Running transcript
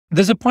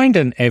There's a point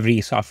in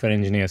every software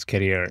engineer's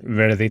career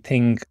where they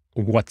think,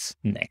 what's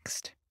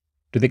next?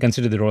 Do they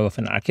consider the role of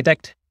an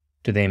architect?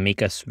 Do they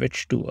make a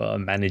switch to a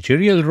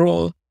managerial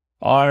role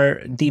or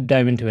deep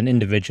dive into an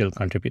individual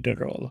contributor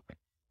role?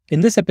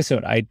 In this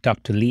episode, I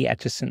talked to Lee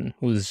Atchison,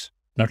 who's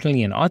not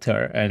only an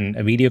author and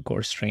a video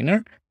course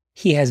trainer,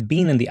 he has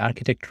been in the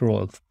architect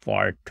role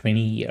for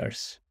 20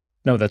 years.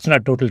 No, that's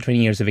not total 20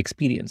 years of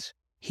experience.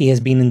 He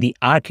has been in the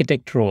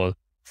architect role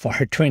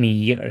for 20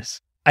 years.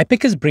 I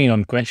pick his brain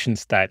on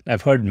questions that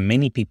I've heard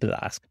many people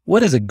ask.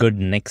 What is a good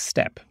next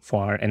step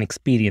for an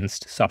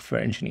experienced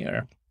software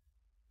engineer?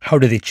 How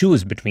do they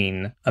choose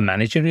between a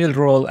managerial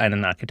role and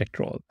an architect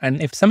role?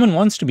 And if someone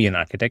wants to be an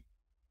architect,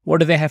 what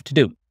do they have to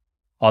do?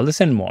 All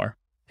this and more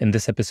in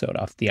this episode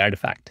of The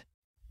Artifact.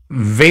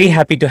 Very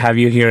happy to have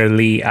you here,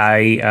 Lee.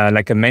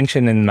 Like I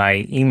mentioned in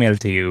my email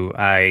to you,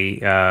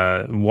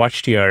 I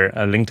watched your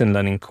LinkedIn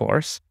Learning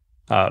course,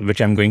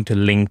 which I'm going to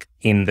link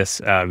in this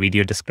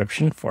video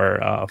description for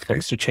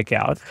folks to check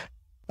out.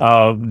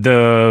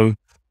 The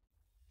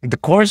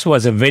course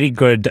was a very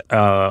good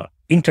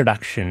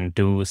introduction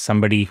to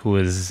somebody who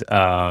is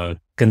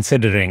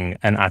considering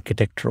an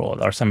architect role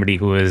or somebody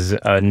who is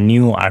a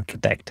new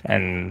architect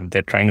and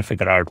they're trying to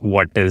figure out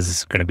what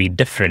is going to be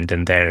different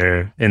in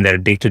their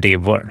day-to-day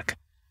work.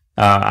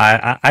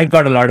 I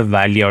got a lot of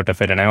value out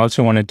of it, and I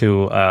also wanted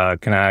to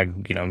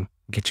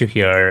get you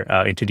here,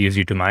 introduce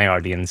you to my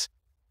audience,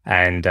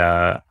 and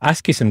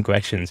ask you some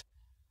questions.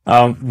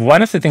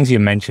 One of the things you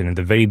mentioned in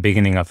the very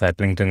beginning of that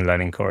LinkedIn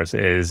Learning course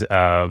is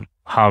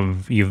how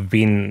you've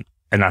been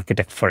an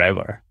architect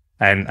forever.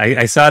 And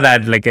I saw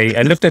that, like,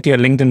 I looked at your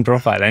LinkedIn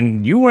profile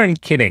and you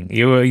weren't kidding.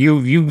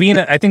 You've been,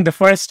 I think the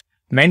first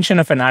mention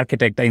of an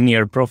architect in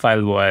your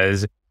profile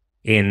was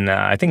in,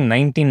 I think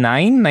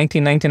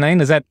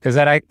 1999. Is that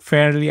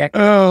fairly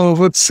accurate? Oh,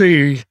 let's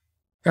see.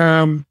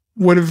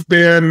 Would have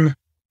been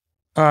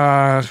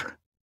 90.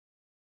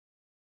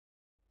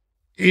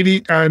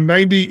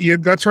 Yeah,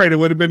 that's right. It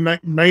would have been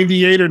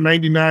 98 or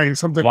 99,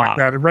 something like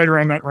that. Right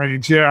around that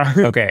range. Yeah.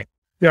 Okay.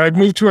 Yeah. I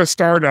moved to a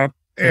startup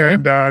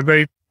and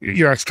I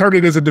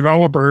started as a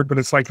developer, but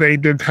it's like they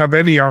didn't have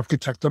any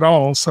architect at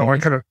all. So I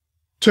kind of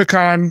took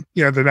on,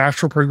 the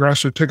natural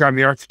progression, took on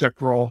the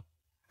architect role,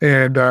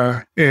 and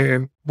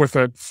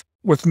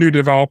with new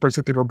developers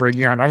that they were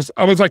bringing on. I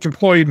was like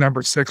employee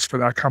number 6 for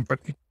that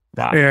company.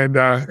 Wow.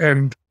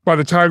 And by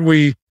the time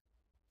we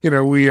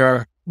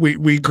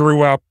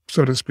grew up,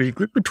 so to speak,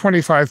 we were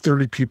 25,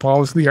 30 people. I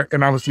was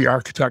the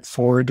architect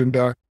for it.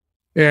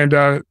 And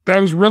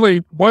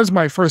that was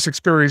my first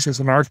experience as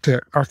an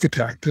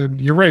architect.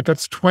 And you're right,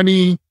 that's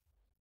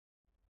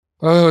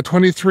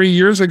 23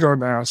 years ago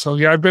now. So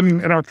yeah, I've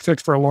been an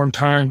architect for a long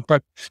time.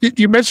 But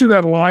you mentioned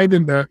that line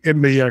in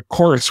the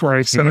course where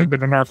I said I've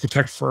been an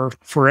architect for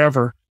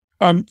forever.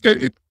 When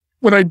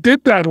I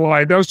did that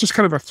line, that was just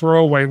kind of a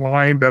throwaway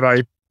line that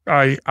I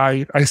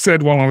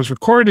said while I was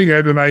recording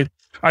it, and I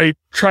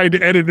tried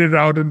to edit it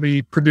out, and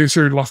the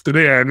producer left it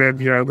in, and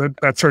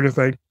that sort of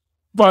thing.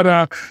 But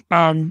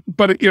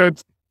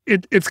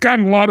it's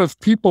gotten a lot of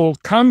people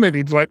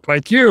commenting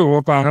like you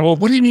about, well,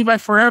 what do you mean by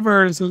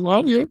forever? And I said,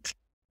 well,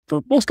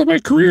 for most of my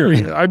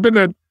career, I've been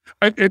an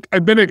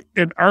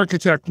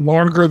architect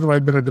longer than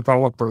I've been a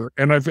developer,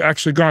 and I've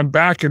actually gone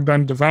back and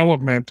done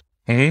development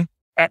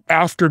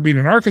after being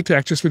an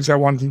architect, just because I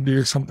wanted to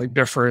do something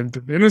different.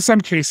 And in some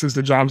cases,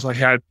 the jobs I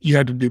had, you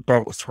had to do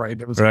both, right?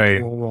 It was a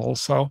dual role,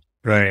 so.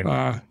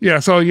 Right.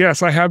 So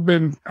yes, I have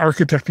been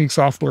architecting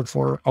software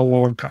for a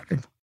long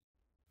time.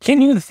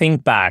 Can you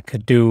think back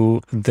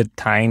to the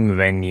time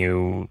when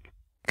you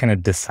kind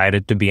of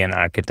decided to be an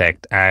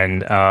architect?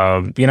 And,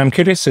 I'm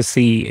curious to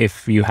see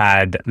if you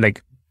had,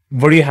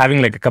 were you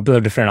having a couple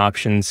of different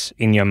options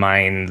in your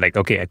mind? Like,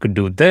 okay, I could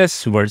do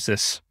this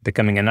versus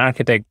becoming an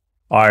architect.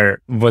 Or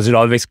was it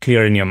always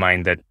clear in your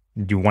mind that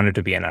you wanted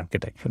to be an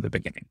architect from the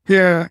beginning?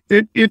 Yeah,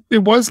 it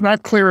was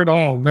not clear at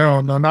all.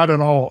 No, not at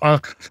all.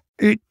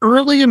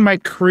 Early in my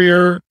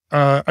career,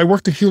 I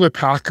worked at Hewlett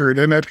Packard,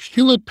 and at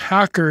Hewlett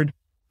Packard,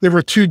 there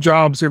were 2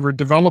 jobs. There were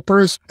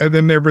developers, and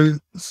then there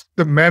was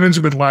the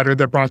management ladder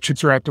that brought you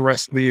throughout the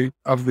rest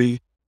of the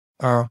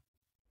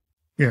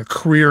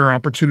career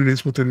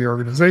opportunities within the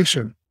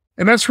organization.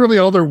 And that's really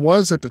all there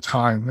was at the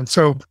time. And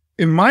so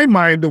in my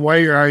mind, the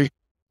way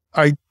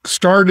I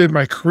started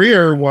my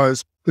career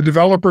was the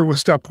developer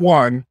was step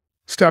 1.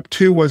 Step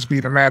 2 was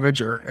being a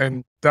manager,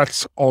 and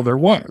that's all there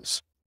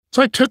was.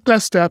 So I took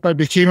that step. I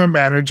became a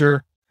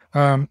manager.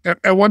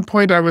 At one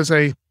point, I was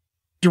a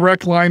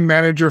direct line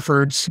manager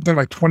for something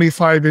like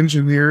 25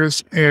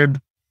 engineers. And,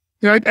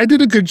 I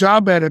did a good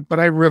job at it, but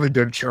I really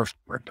didn't care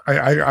for it.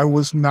 I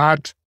was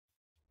not,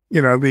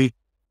 the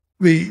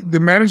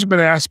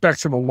management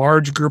aspects of a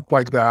large group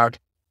like that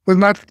was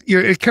not,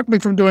 it kept me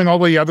from doing all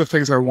the other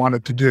things I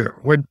wanted to do.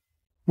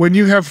 When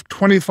you have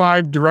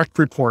 25 direct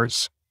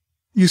reports,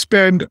 you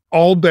spend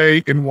all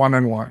day in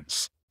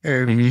one-on-ones,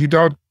 and you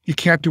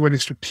can't do any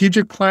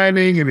strategic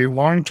planning, any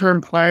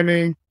long-term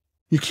planning.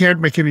 You can't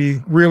make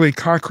any really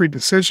concrete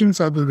decisions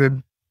other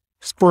than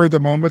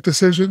spur-of-the-moment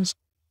decisions.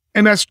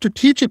 And that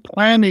strategic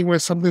planning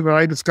was something that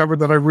I discovered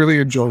that I really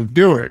enjoyed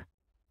doing.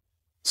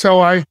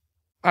 So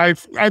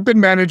I've been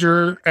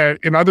manager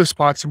in other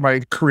spots in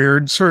my career,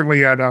 and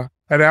certainly at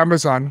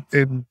Amazon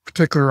in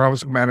particular, I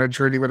was a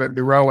manager, and even at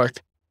New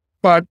Relic.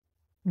 But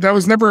that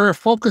was never a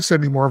focus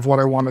anymore of what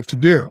I wanted to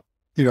do.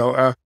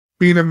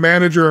 Being a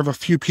manager of a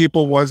few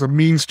people was a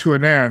means to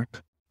an end,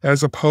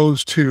 as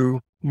opposed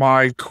to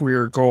my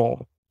career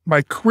goal.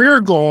 My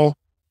career goal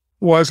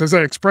was, as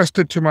I expressed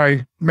it to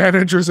my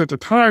managers at the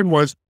time,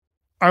 was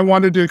I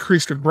wanted to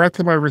increase the breadth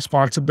of my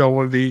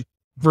responsibility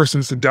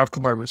versus the depth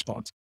of my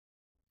responsibility.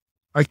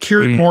 I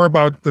cared more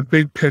about the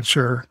big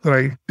picture than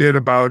I did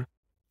about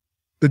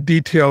the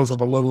details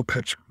of a little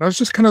picture. That was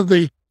just kind of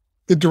the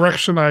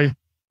direction I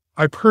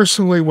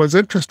personally was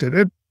interested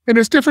in. And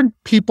there's different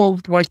people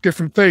like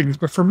different things,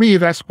 but for me,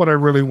 that's what I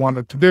really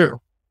wanted to do.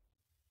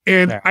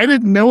 And I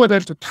didn't know it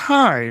at the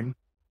time.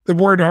 The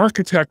word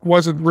architect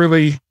wasn't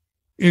really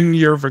in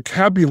your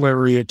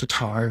vocabulary at the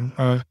time.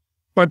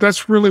 But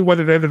that's really what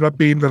it ended up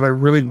being that I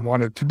really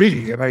wanted to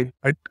be. And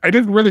I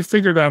didn't really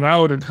figure that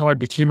out until I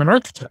became an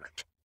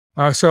architect.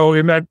 So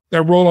in that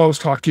role I was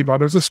talking about,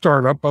 it was a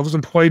startup. I was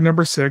employee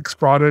number 6,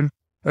 brought in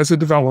as a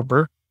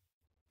developer,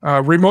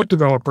 remote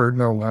developer,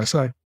 no less.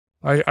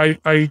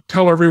 I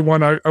tell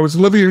everyone I was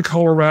living in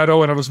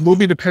Colorado and I was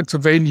moving to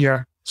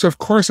Pennsylvania. So of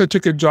course I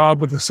took a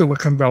job with the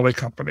Silicon Valley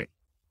company.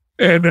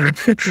 And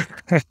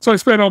so I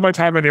spent all my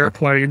time in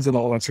airplanes and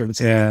all that sort of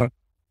stuff.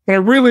 But I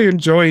really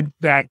enjoyed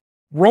that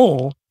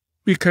role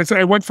because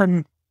I went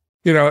from,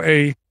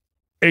 a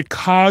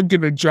cog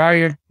in a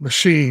giant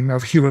machine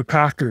of Hewlett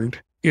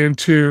Packard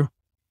into,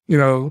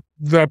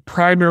 the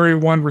primary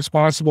one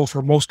responsible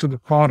for most of the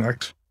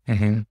product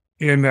in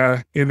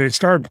a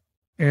startup.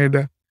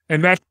 And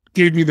that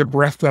gave me the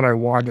breadth that I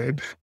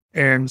wanted.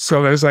 And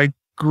so as I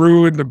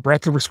grew in the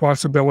breadth of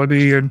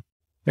responsibility and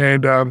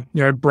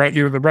Brett,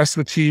 the rest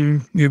of the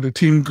team, the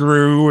team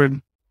grew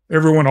and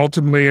everyone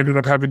ultimately ended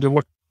up having to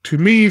look to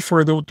me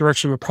for the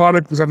direction of the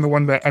product because I'm the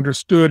one that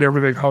understood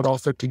everything, how it all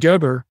fit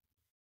together.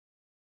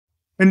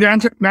 And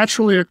then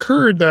naturally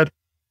occurred that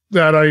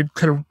I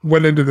kind of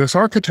went into this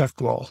architect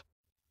role.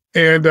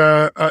 And,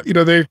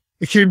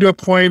 it came to a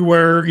point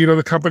where,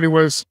 the company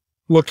was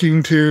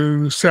looking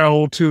to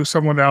sell to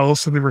someone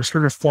else and they were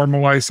sort of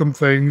formalize some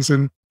things.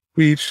 And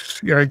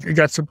I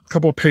got a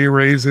couple of pay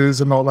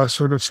raises and all that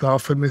sort of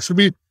stuff. And they said,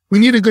 we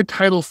need a good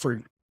title for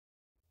you.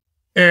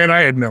 And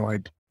I had no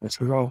idea. I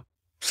said, oh,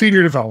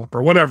 senior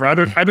developer, whatever. I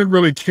didn't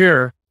really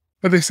care.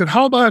 But they said,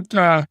 how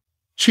about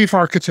chief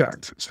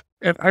architect?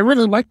 And I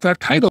really liked that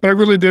title, but I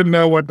really didn't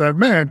know what that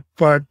meant.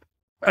 But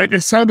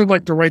it sounded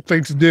like the right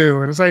thing to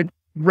do. And as I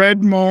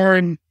read more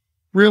and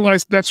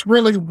realized that's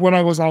really what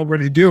I was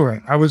already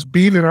doing. I was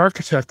being an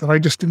architect and I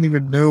just didn't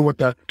even know what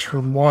that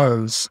term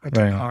was at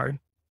the time.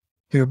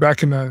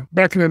 Back in the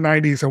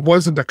 90s, it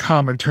wasn't a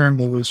common term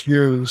that was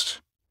used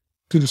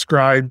to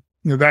describe,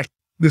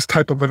 this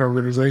type of an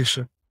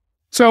organization.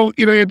 So,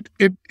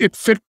 it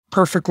fit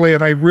perfectly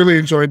and I really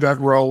enjoyed that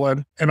role.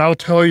 And I'll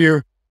tell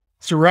you,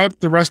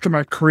 throughout the rest of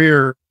my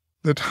career,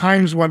 the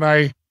times when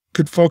I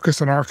could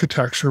focus on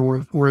architecture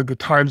were the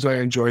times I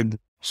enjoyed the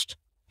most.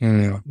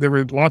 There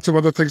were lots of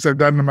other things I've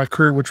done in my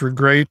career which were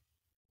great,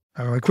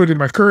 including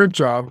my current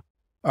job.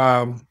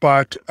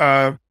 But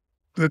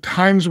the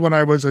times when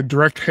I was a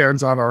direct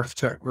hands-on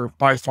architect were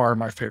by far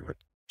my favorite.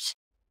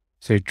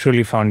 So you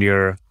truly found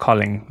your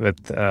calling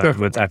with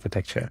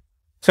architecture.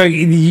 So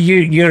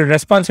your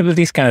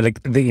responsibilities kind of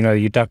like,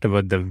 you talked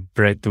about the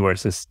breadth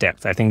versus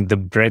depth. I think the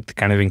breadth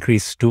kind of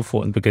increased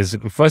twofold because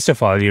first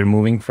of all, you're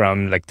moving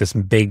from like this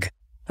big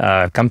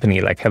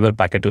company like Hewlett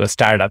Packard to a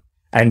startup.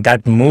 And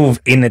that move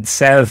in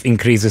itself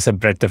increases a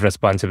breadth of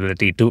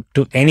responsibility to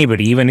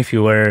anybody, even if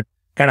you were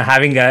kind of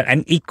having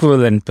an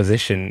equivalent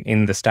position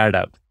in the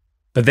startup.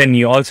 But then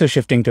you're also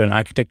shifting to an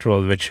architect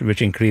role, which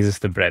increases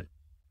the breadth.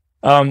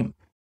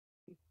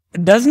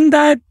 Doesn't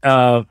that,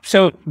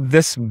 so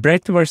this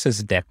breadth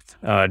versus depth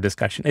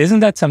discussion, isn't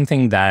that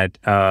something that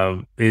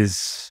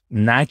is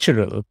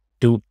natural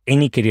to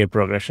any career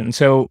progression?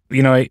 So,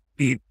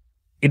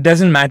 it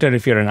doesn't matter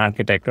if you're an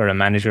architect or a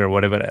manager or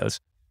whatever else.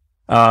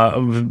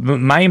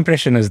 My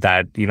impression is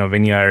that,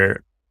 when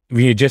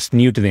you're just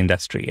new to the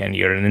industry and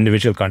you're an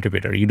individual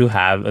contributor, you do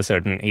have a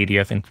certain area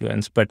of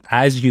influence. But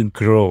as you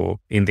grow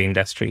in the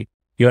industry,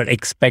 you're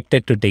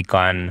expected to take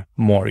on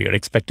more. You're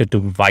expected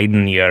to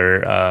widen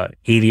your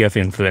area of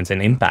influence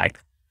and impact.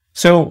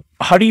 So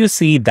how do you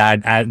see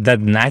that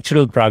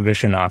natural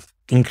progression of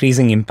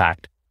increasing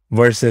impact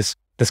versus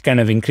this kind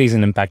of increase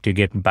in impact you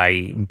get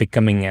by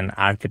becoming an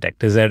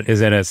architect? Is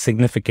there a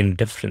significant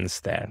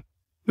difference there?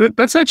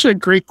 That's actually a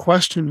great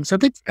question. So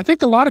I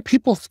think a lot of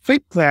people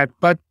think that,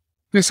 but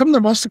some of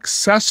the most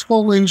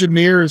successful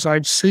engineers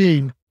I've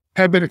seen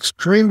have been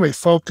extremely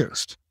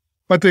focused,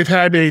 but they've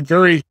had a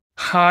very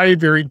high,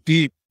 very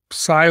deep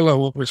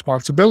silo of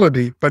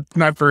responsibility, but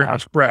not very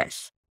much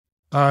breadth.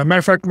 Matter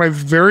of fact, my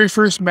very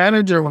first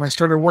manager when I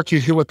started working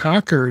at Hewlett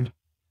Packard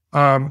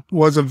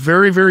was a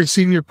very, very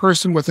senior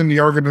person within the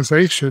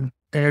organization,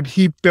 and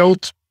he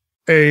built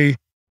a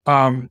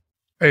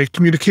a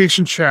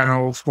communication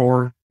channel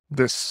for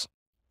this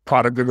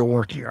product that they're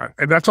working on.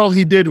 And that's all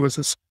he did was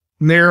this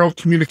narrow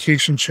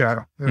communication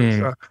channel.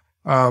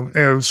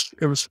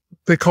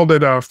 They called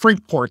it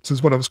Frank Ports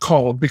is what it was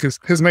called because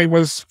his name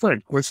was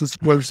Frank, was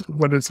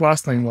what his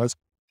last name was.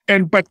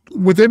 But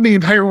within the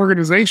entire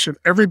organization,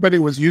 everybody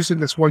was using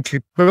this one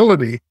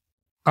capability.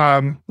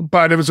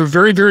 But it was a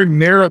very, very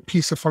narrow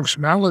piece of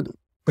functionality.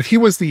 But he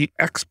was the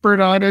expert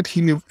on it. He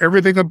knew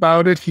everything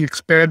about it. He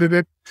expanded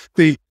it.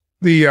 The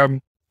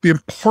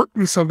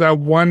importance of that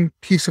one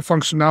piece of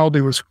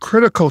functionality was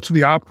critical to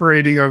the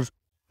operating of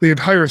the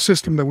entire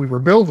system that we were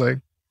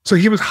building. So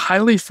he was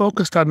highly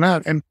focused on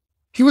that. And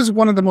he was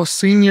one of the most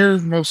senior,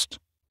 most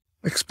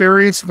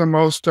experienced, the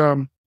most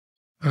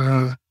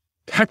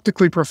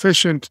technically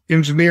proficient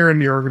engineer in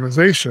the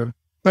organization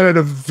that had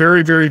a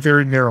very, very,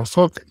 very narrow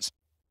focus.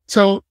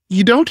 So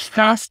you don't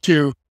have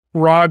to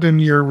broaden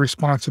your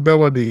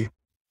responsibility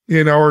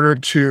in order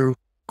to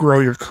grow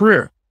your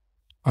career.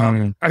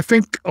 I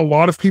think a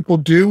lot of people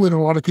do, and a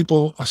lot of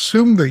people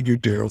assume that you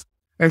do.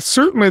 And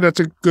certainly that's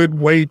a good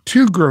way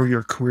to grow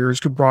your career is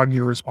to broaden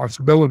your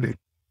responsibility.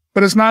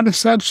 But it's not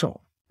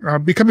essential.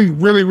 Becoming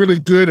really, really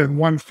good at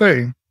one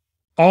thing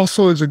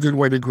also is a good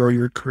way to grow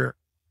your career.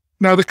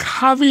 Now, the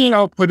caveat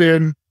I'll put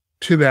in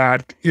to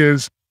that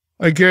is,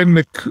 again,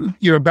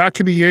 back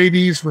in the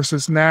 80s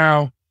versus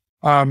now,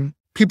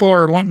 people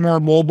are a lot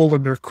more mobile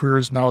in their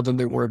careers now than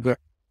they were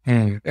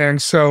then.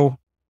 And so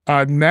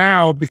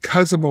now,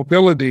 because of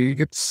mobility,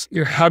 it's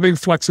having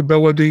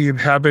flexibility and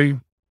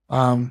having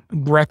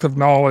breadth of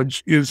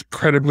knowledge is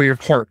incredibly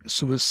important.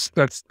 So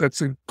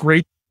that's a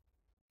great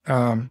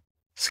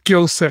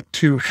skill set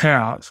to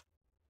have.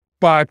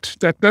 But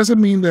that doesn't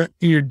mean that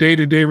in your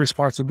day-to-day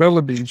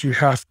responsibilities, you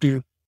have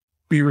to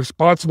be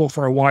responsible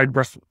for a wide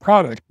breadth of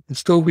product and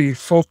still be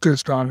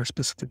focused on a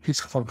specific piece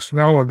of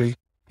functionality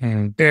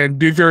and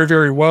do very,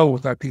 very well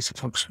with that piece of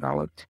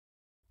functionality.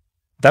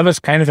 That was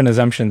kind of an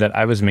assumption that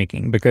I was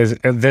making because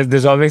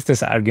there's always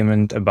this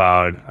argument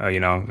about,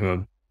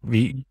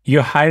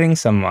 you're hiring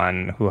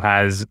someone who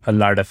has a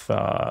lot of,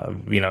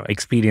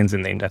 experience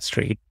in the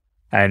industry,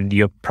 and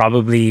you're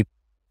probably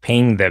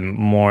paying them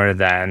more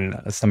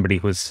than somebody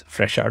who's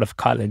fresh out of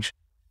college.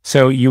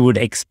 So you would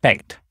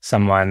expect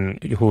someone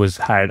who was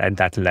hired at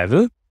that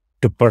level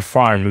to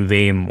perform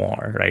way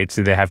more, right?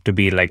 So they have to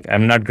be like,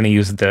 I'm not going to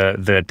use the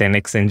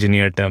 10x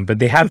engineer term, but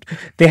they have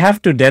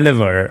to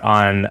deliver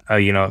on,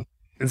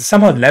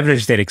 somehow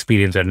leverage their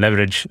experience or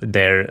leverage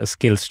their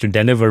skills to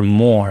deliver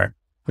more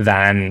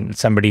than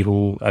somebody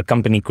who a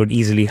company could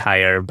easily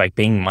hire by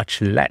paying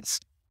much less.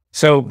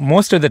 So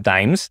most of the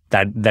times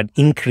that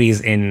increase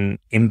in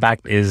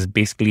impact is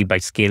basically by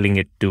scaling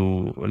it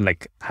to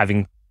like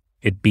having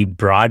it be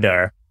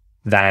broader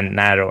than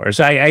narrower.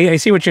 So I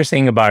see what you're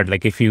saying about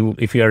like if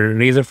you're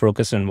razor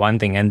focused on one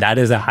thing and that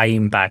is a high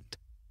impact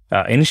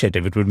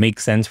initiative, it would make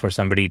sense for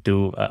somebody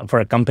to for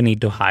a company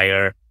to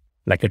hire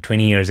like a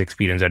 20 years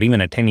experience or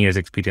even a 10 years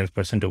experience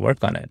person to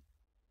work on it.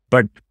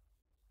 But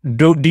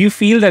do you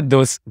feel that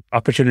those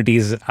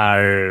opportunities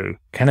are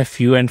kind of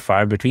few and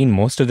far between?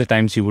 Most of the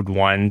times you would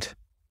want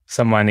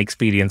someone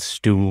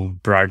experienced to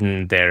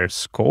broaden their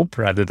scope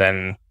rather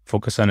than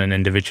focus on an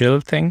individual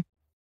thing?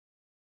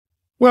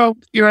 Well,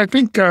 I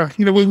think,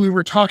 when we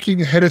were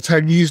talking ahead of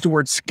time, you used the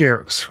word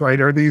scarce, right?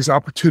 Are these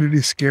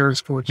opportunities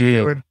scarce for what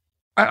you're doing?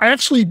 I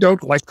actually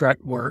don't like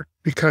that word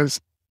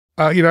because,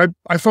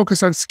 I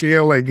focus on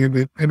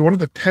scaling and one of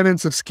the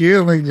tenets of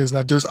scaling is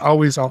that there's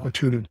always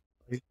opportunity.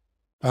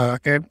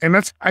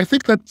 And I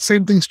think that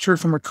same thing's true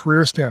from a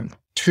career standpoint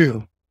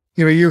too.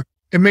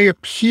 It may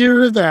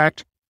appear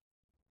that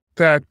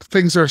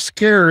things are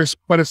scarce,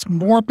 but it's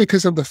more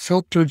because of the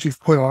filters you've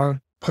put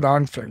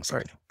on things.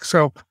 Right?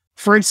 So,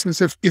 for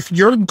instance, if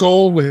your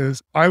goal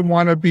is, I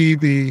want to be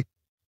the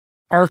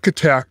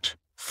architect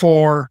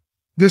for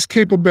this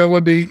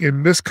capability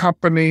in this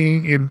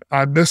company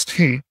on this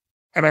team,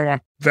 and I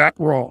want that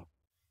role,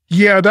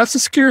 that's a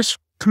scarce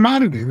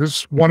commodity.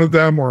 There's one of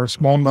them or a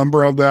small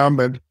number of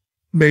them, and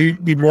may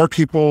be more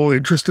people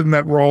interested in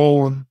that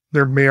role, and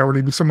there may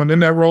already be someone in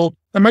that role.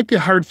 That might be a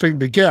hard thing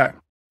to get.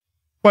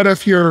 But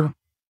if your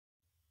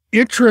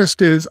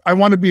interest is, I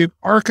want to be an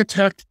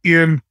architect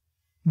in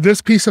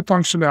this piece of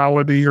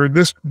functionality or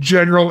this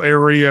general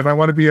area, and I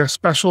want to be a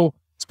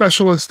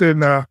specialist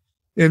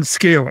in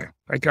scaling.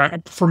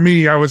 Like for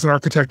me, I was an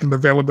architect in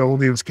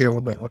availability and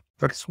scalability.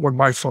 That's what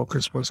my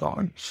focus was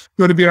on.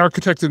 You want to be an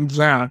architect in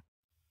that.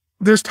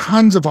 There's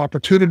tons of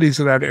opportunities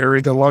in that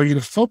area that allow you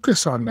to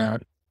focus on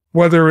that,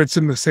 whether it's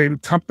in the same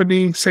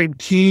company, same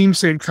team,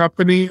 same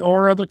company,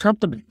 or other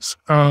companies.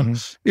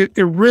 It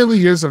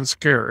really isn't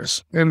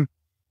scarce. And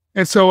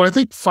so I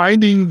think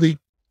finding the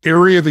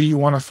area that you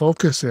want to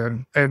focus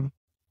in and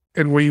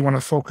where you want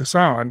to focus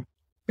on,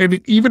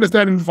 and even if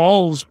that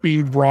involves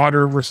being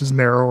broader versus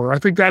narrower, I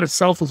think that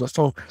itself is a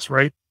focus,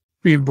 right?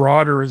 Being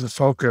broader is a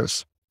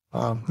focus.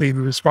 Being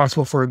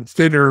responsible for the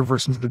thinner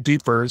versus the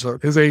deeper is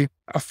a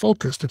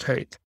focus to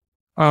take.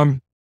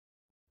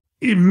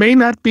 It may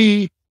not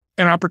be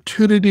an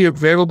opportunity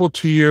available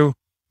to you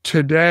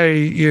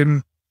today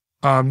in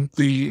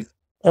the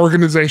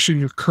organization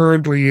you're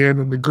currently in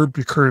and the group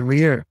you're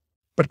currently in.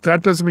 But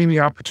that doesn't mean the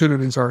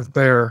opportunities aren't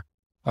there,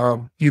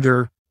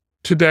 either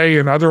today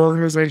in other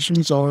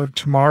organizations or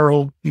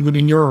tomorrow, even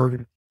in your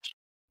organization.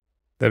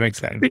 That makes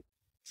sense.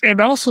 And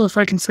also, if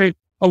I can say,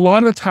 a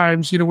lot of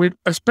times,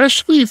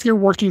 especially if you're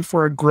working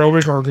for a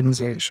growing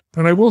organization,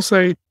 and I will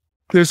say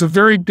there's a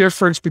very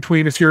difference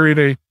between if you're in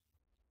a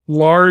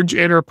large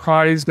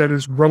enterprise that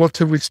is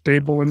relatively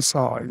stable in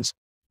size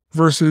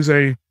versus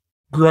a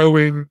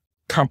growing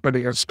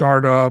company, a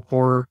startup,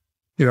 or,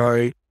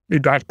 a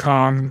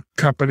 .com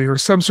company or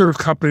some sort of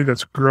company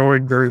that's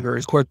growing very,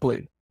 very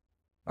quickly.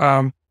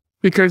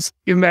 Because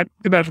in that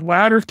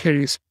latter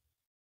case,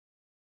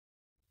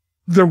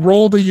 the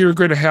role that you're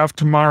going to have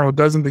tomorrow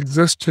doesn't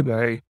exist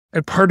today,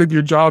 and part of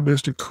your job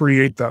is to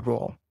create that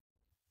role.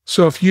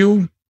 So if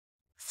you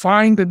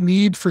find a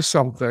need for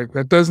something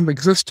that doesn't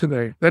exist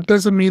today, that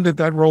doesn't mean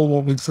that role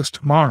won't exist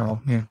tomorrow.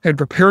 Yeah. And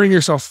preparing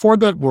yourself for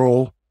that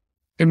role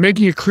and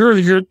making it clear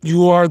that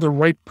you are the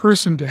right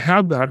person to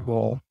have that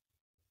role,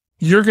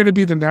 you're going to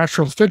be the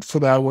natural fit for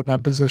that when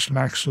that position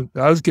actually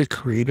does get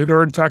created,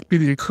 or in fact be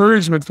the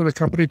encouragement for the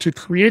company to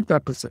create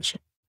that position.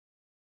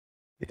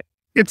 Yeah.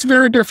 It's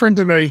very different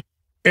than a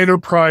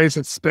enterprise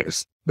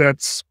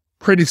that's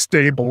pretty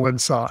stable in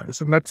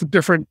size, and that's a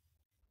different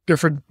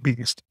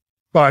beast.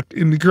 But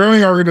in the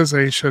growing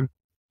organization,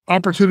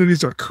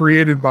 opportunities are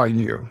created by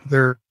you.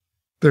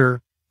 They're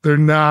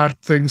not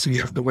things that you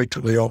have to wait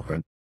till they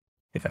open.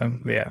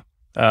 Yeah.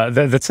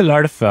 That's a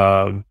lot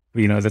of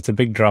that's a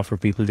big draw for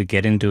people to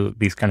get into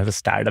these kind of a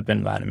startup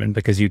environment,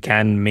 because you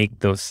can make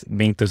those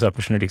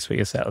opportunities for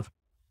yourself.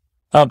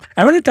 I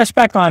want to touch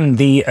back on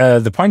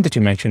the point that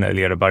you mentioned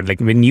earlier about, like,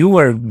 when you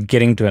were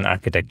getting to an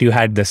architect, you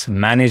had this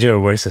manager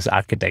versus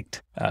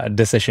architect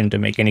decision to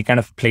make, and you kind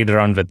of played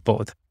around with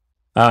both.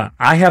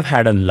 I have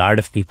had a lot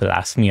of people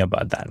ask me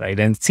about that, right?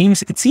 And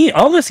it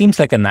almost seems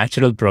like a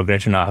natural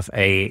progression of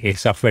a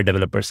software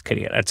developer's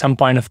career. At some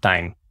point of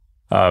time,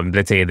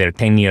 let's say they're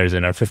 10 years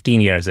in or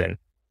 15 years in,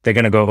 they're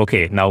going to go,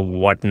 okay, now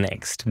what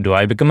next? Do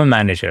I become a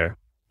manager?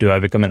 Do I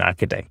become an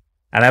architect?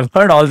 And I've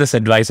heard all this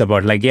advice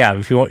about, like, yeah,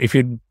 if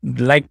you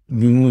like,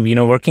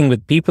 working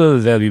with people,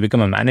 then you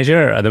become a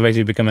manager. Otherwise,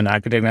 you become an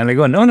architect. And I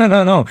go,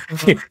 no.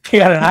 If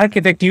you are an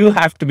architect, you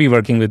have to be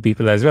working with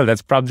people as well.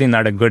 That's probably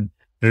not a good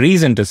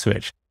reason to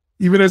switch.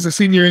 Even as a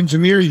senior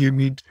engineer, you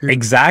need to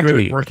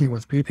be working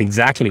with people.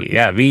 Exactly.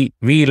 Yeah, we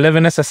live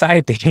in a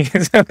society,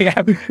 so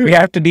we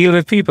have to deal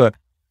with people.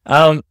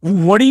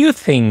 What do you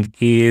think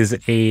is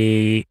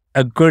a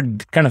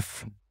good kind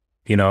of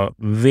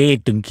way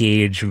to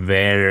gauge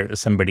where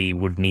somebody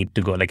would need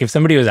to go? Like, if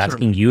somebody was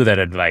asking you that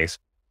advice,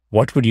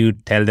 what would you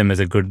tell them as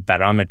a good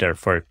barometer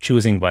for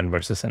choosing one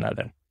versus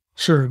another?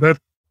 Sure.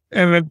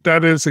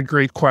 That is a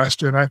great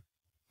question.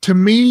 To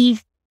me,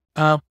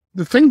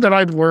 the thing that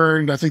I've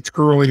learned, I think,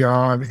 early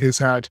on is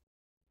that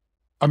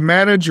a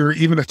manager,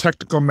 even a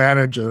technical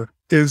manager,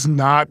 is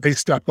not a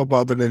step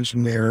above an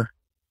engineer.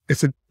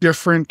 It's a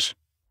different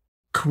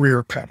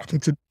career path.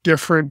 It's a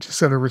different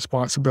set of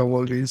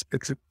responsibilities.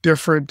 It's a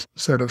different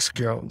set of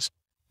skills.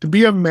 To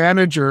be a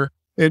manager,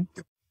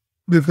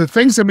 the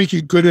things that make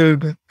you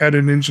good at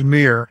an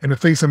engineer and the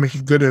things that make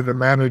you good at a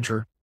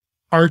manager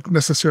aren't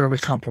necessarily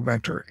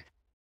complementary.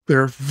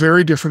 They're a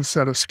very different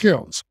set of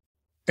skills.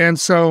 And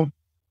so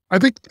I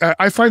think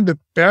I find the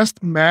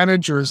best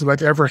managers that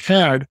I've ever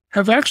had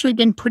have actually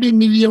been pretty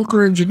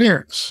mediocre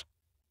engineers,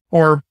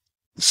 or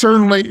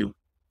certainly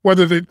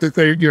whether they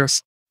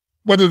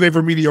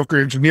were mediocre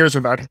engineers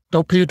or not.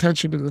 Don't pay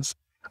attention to this.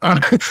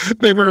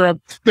 They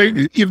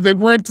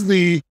weren't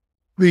the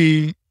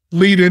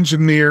lead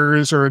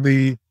engineers, or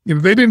they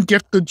didn't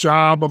get the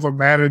job of a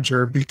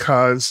manager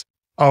because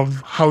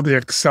of how they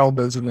excelled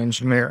as an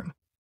engineer.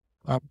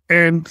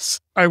 And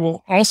I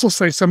will also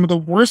say some of the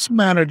worst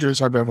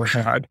managers I've ever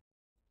had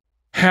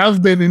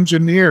have been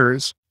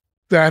engineers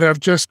that have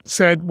just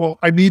said, well,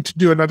 I need to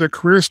do another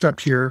career step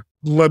here.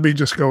 Let me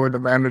just go into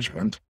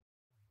management.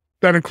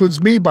 That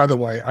includes me, by the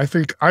way. I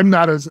think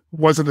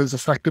wasn't as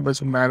effective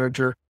as a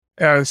manager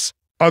as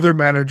other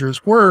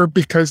managers were,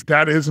 because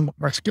that isn't what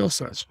my skill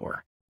set is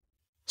for.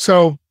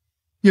 So,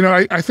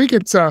 I think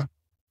it's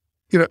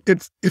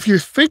if you're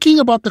thinking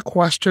about the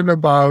question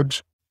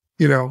about,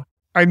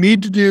 I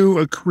need to do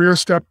a career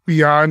step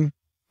beyond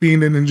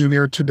being an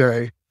engineer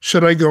today,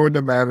 should I go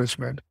into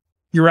management?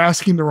 You're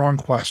asking the wrong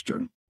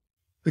question.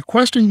 The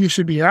question you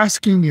should be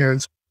asking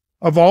is,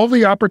 of all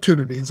the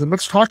opportunities, and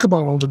let's talk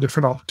about all the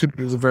different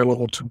opportunities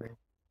available to me,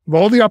 of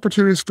all the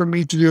opportunities for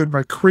me to do in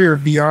my career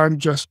beyond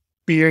just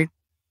being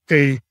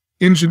a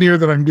engineer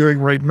that I'm doing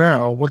right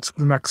now, what's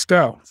the next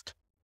step?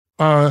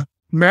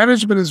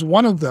 Management is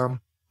one of them,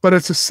 but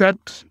it's a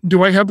set.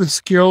 Do I have the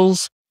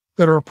skills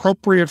that are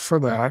appropriate for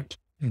that?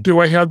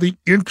 Do I have the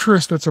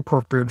interest that's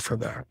appropriate for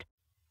that?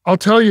 I'll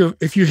tell you,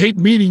 if you hate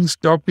meetings,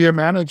 don't be a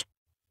manager.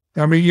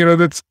 I mean,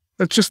 that's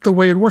just the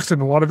way it works.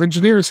 And a lot of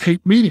engineers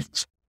hate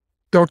meetings.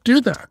 Don't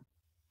do that.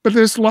 But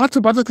there's lots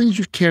of other things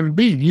you can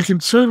be. You can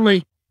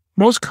certainly,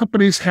 most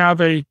companies have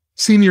a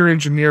senior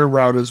engineer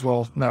route as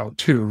well now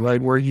too,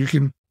 right? Where you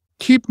can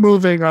keep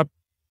moving up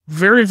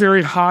very,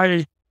 very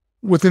high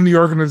within the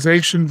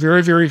organization,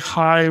 very, very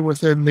high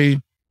within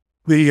the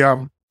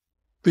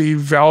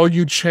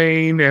value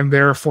chain and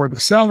therefore the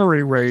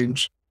salary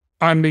range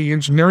on the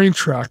engineering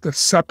track that's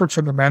separate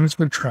from the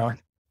management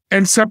track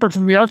and separate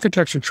from the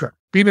architecture track.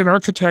 Being an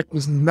architect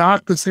is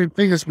not the same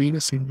thing as being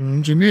a senior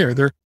engineer.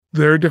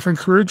 They're different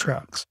career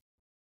tracks.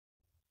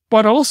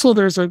 But also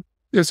there's a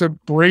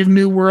brave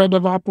new world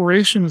of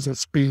operations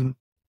that's being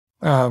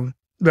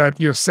that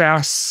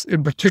SaaS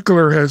in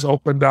particular has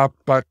opened up,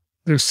 but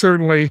there's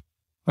certainly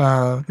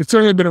it's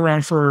certainly been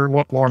around for a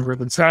lot longer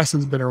than SaaS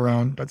has been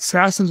around. But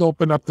SaaS has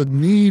opened up the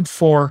need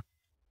for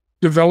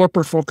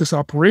developer-focused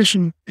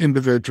operation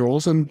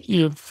individuals, and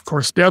of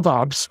course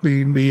DevOps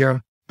being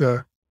the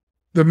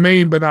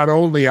main but not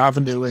only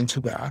avenue into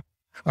that.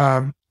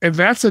 And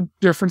that's a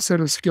different set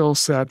of skill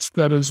sets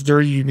that is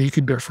very unique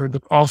and different,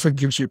 that often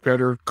gives you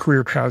better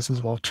career paths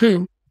as well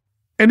too.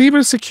 And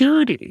even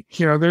security,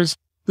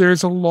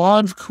 there's a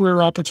lot of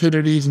career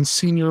opportunities and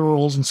senior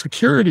roles in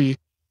security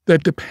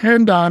that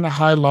depend on a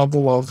high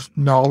level of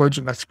knowledge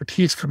and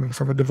expertise coming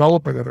from a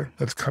developer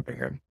that's coming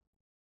in.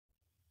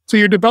 So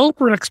your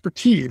developer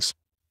expertise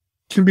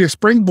can be a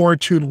springboard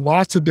to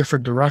lots of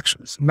different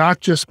directions, not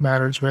just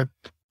management,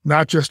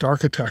 not just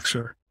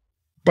architecture,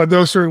 but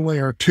those certainly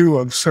are two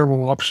of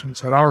several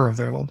options that are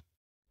available.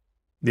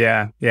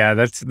 Yeah,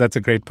 that's a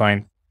great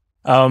point.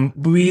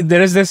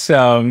 There's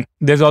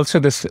also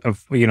this,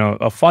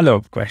 a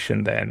follow-up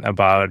question then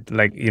about,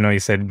 like, you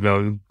said,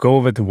 well, go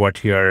with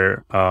what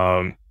your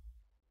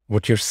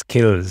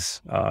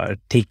skills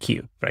take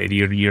you, right?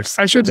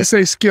 I should just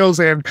say skills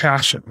and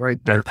passion, right?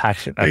 And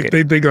passion.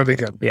 Okay. They go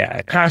together.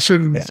 Yeah.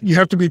 Passion, yeah. You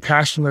have to be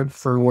passionate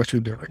for what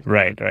you're doing.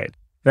 Right.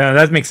 No,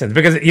 that makes sense,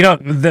 because,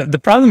 the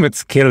problem with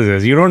skills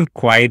is you don't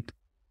quite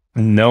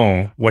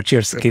know what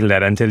you're skilled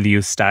at until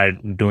you start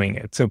doing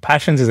it. So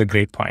passions is a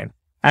great point.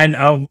 And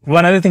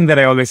one other thing that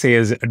I always say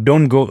is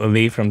don't go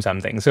away from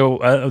something. So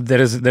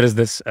there is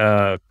this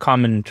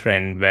common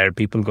trend where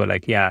people go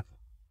like, yeah.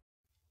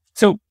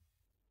 So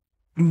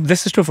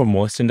this is true for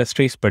most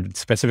industries, but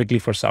specifically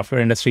for software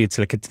industry, it's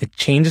like it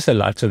changes a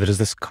lot. So there is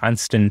this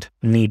constant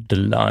need to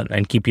learn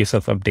and keep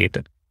yourself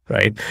updated,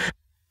 right?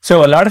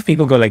 So a lot of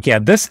people go like, yeah,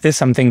 this is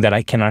something that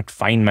I cannot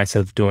find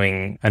myself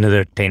doing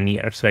another 10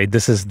 years, right?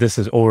 This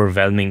is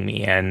overwhelming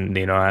me. And,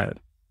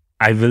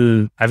 I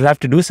will have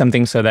to do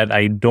something so that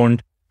I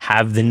don't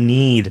have the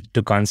need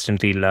to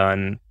constantly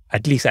learn,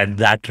 at least at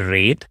that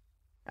rate,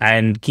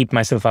 and keep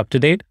myself up to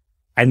date.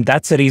 And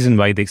that's the reason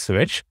why they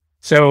switch.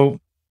 So,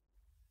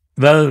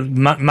 well,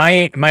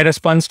 my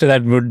response to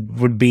that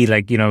would be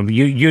like,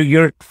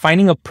 you're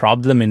finding a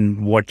problem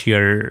in what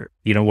you're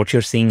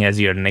seeing as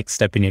your next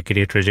step in your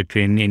career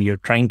trajectory, and you're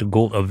trying to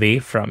go away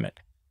from it.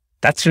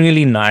 That's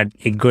really not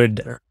a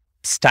good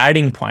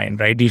starting point,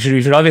 right? You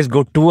should always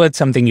go towards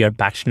something you're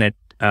passionate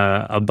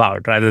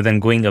about, rather than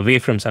going away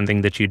from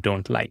something that you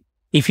don't like.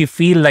 If you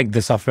feel like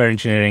the software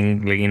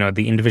engineering,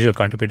 the individual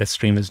contributor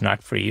stream is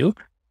not for you,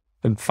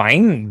 then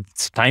fine,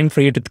 it's time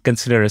for you to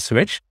consider a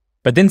switch.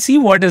 But then see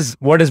what is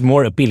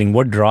more appealing,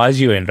 what draws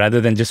you in, rather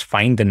than just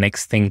find the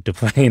next thing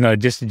to,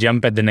 just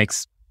jump at the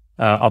next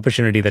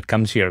opportunity that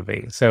comes your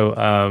way.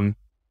 So,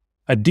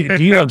 do you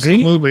agree?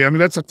 Absolutely. I mean,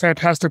 that's a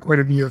fantastic point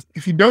of view.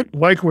 If you don't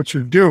like what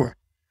you're doing,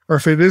 or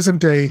if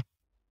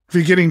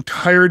you're getting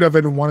tired of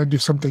it and want to do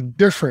something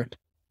different,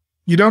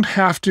 you don't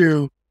have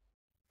to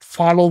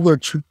follow the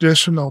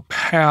traditional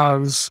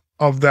paths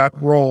of that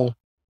role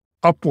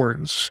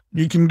upwards.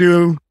 You can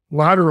do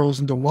laterals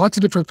and do lots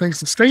of different things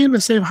to stay in the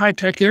same high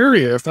tech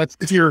area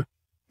if you're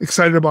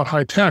excited about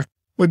high tech,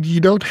 but you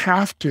don't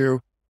have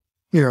to,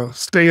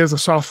 stay as a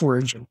software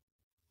engineer.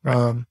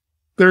 I'll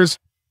tell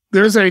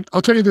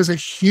you, there's a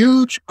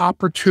huge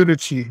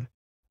opportunity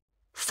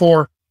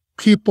for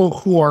people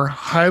who are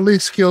highly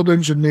skilled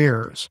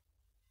engineers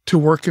to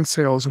work in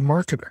sales and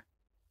marketing,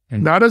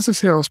 not as a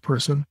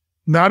salesperson,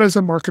 not as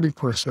a marketing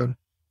person,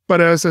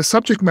 but as a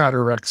subject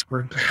matter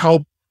expert to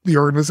help the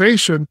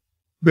organization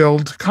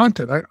build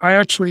content. I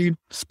actually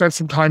spent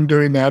some time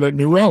doing that at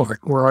New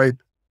Relic, where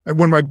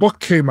when my book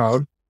came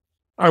out,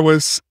 I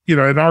was,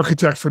 an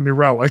architect for New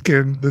Relic,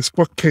 and this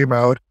book came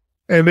out,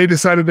 and they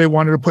decided they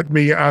wanted to put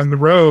me on the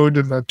road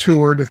and the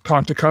tour to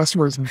talk to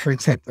customers and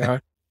things like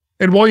that.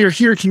 And while you're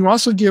here, can you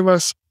also give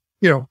us,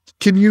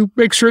 can you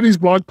make sure these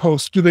blog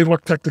posts, do they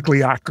look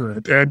technically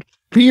accurate? And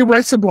can you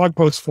write some blog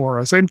posts for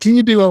us? And can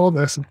you do all of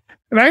this?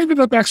 And I ended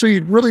up actually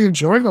really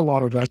enjoying a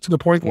lot of that, to the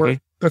point where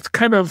that's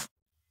kind of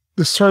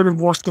the sort of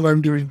work that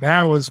I'm doing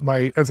now as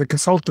a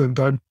consultant.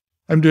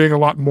 I'm doing a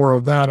lot more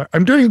of that.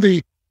 I'm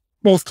doing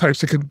both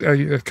types of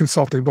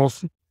consulting,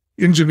 both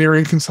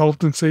engineering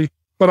consultancy,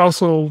 but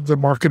also the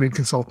marketing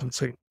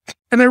consultancy.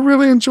 And I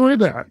really enjoy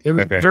that. It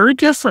was very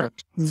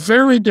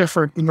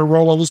different than the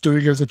role I was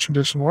doing as a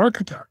traditional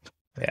architect.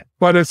 Yeah.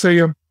 But at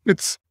the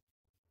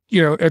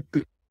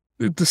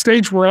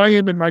stage where I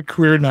am in my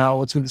career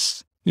now,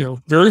 it's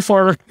very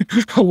far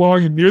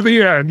along and near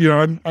the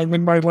end. I'm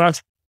in my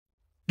last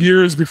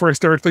years before I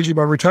started thinking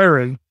about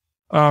retiring.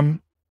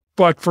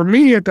 But for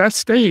me at that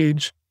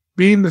stage,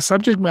 being the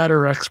subject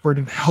matter expert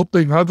and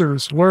helping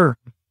others learn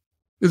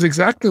is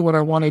exactly what I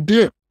want to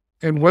do.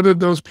 And whether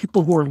those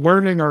people who are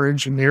learning are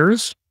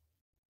engineers,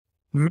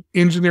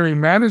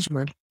 engineering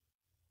management,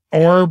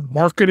 or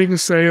marketing,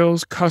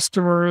 sales,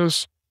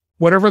 customers,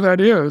 whatever that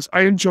is,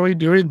 I enjoy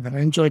doing that. I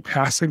enjoy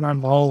passing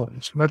on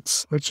knowledge.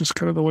 That's just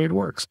kind of the way it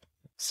works.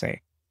 Say,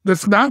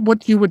 That's not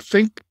what you would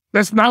think.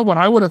 That's not what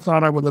I would have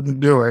thought I would have been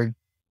doing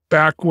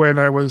back when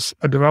I was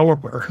a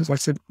developer. As I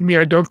said,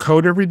 I don't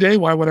code every day.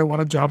 Why would I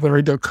want a job where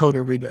I don't code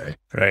every day?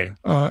 right.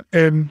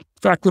 And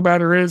the fact of the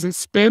matter is,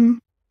 it's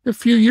been a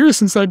few years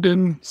since I've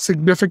done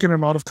significant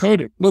amount of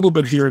coding, a little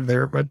bit here and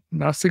there, but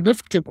not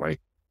significantly.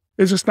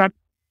 It's just not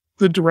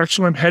the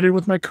direction I'm headed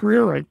with my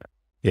career right now.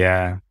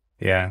 Yeah.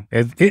 Yeah.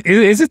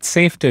 Is it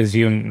safe to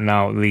assume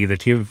now, Lee,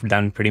 that you've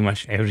done pretty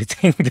much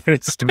everything there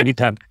is to be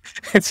done?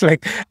 It's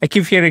like, I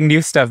keep hearing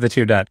new stuff that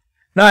you've done.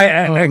 No,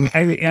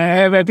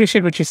 I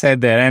appreciate what you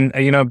said there. And,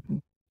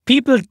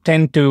 people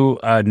tend to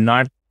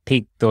not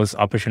take those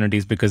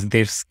opportunities because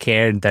they're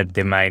scared that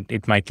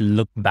it might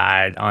look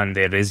bad on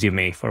their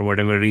resume for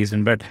whatever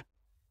reason. But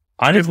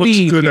honestly,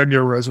 it looks good on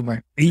your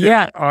resume.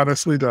 Yeah. It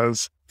honestly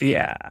does.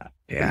 Yeah.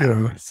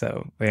 Yeah.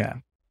 So, yeah.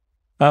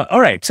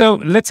 All right. So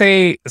let's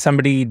say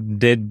somebody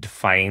did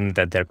find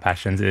that their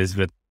passion is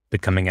with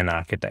becoming an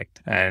architect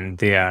and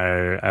they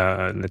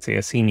are, let's say,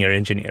 a senior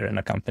engineer in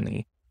a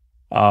company.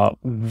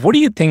 What do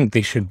you think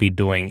they should be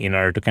doing in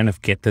order to kind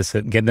of get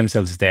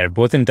themselves there,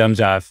 both in terms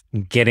of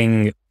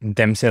getting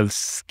themselves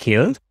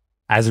skilled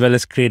as well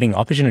as creating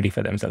opportunity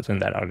for themselves in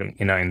that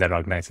in that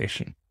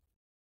organization?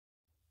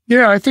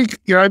 Yeah, I think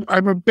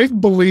I'm a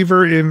big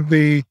believer in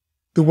the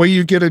way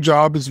you get a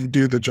job is you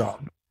do the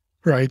job,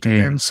 right?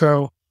 And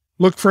so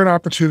look for an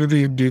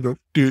opportunity and do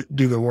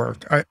the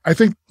work. I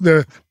think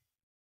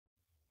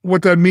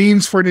what that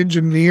means for an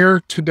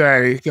engineer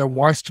today that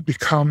wants to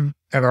become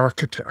an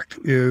architect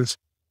is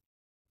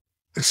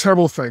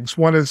several things.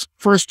 One is,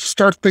 first,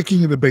 start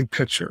thinking in the big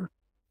picture.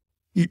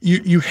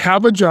 You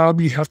have a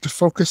job, you have to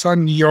focus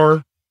on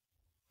your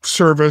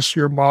service,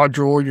 your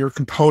module, your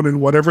component,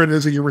 whatever it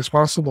is that you're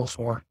responsible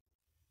for.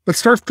 But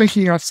start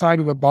thinking outside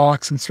of the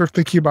box and start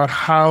thinking about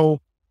how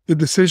the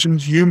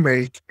decisions you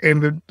make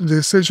and the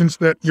decisions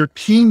that your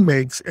team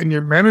makes and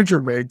your manager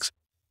makes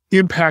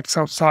impacts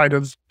outside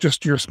of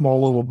just your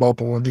small little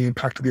bubble and the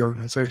impact of the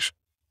organization.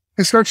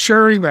 And start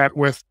sharing that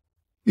with,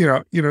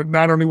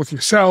 not only with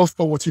yourself,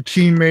 but with your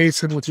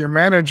teammates and with your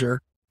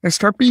manager, and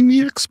start being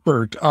the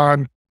expert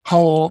on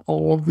how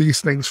all of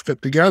these things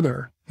fit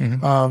together.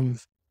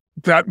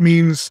 That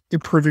means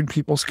improving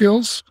people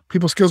skills.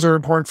 People skills are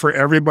important for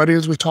everybody,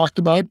 as we talked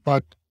about,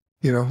 but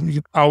you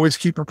can always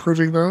keep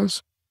improving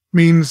those.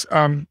 Means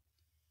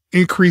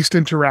increased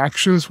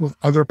interactions with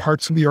other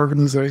parts of the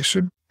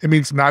organization. It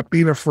means not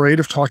being afraid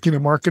of talking to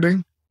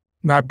marketing,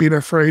 not being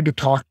afraid to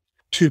talk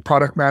to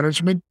product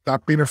management,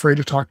 not being afraid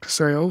to talk to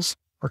sales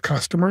or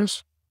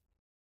customers.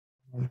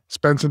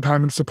 Spend some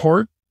time in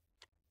support.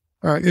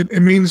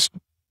 It means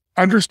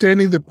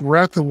understanding the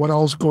breadth of what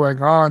all's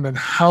going on and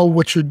how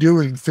what you're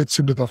doing fits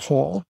into the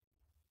whole.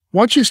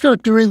 Once you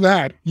start doing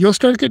that, you'll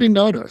start getting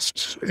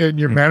noticed, and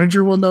your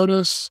manager will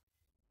notice,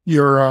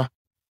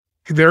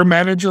 their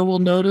manager will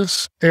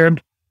notice,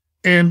 and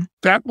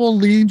that will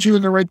lead you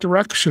in the right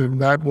direction.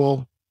 That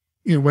will,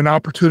 when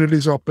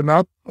opportunities open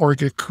up or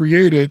get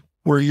created,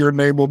 where your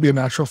name will be a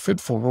natural fit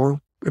for.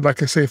 Or,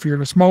 like I say, if you're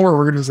in a smaller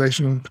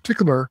organization in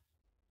particular,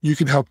 you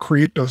can help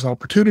create those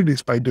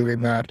opportunities by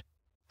doing that.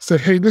 Say,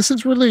 hey, this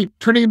is really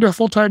turning into a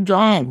full-time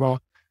job.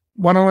 Well,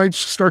 why don't I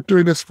start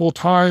doing this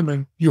full-time,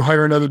 and you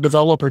hire another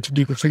developer to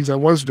do the things I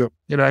was doing?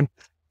 And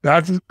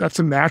that's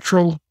a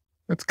natural.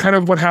 That's kind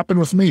of what happened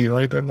with me,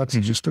 right? And that's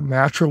just a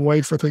natural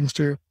way for things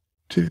to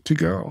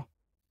go.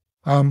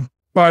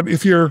 But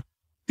if you're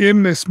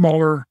in the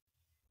smaller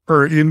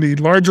or in the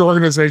larger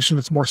organization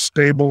that's more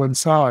stable in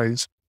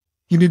size,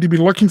 you need to be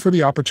looking for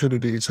the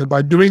opportunities. And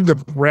by doing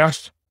the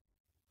rest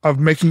of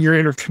making your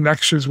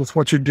interconnections with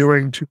what you're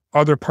doing to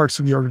other parts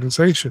of the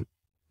organization,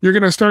 you're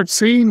going to start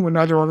seeing when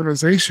other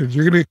organizations,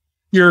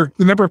 the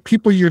number of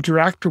people you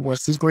interact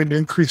with is going to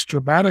increase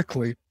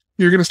dramatically.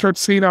 You're going to start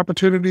seeing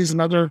opportunities in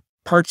other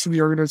parts of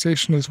the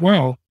organization as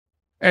well.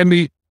 And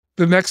the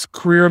next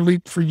career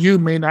leap for you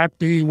may not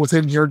be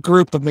within your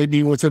group, but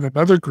maybe within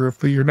another group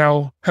that you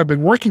now have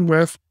been working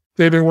with.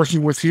 They've been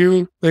working with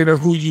you. They know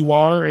who you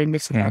are, and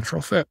it's a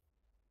natural fit.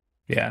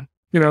 Yeah.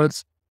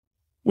 It's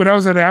when I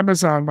was at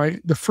Amazon,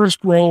 the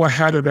first role I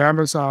had at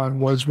Amazon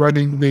was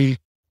running the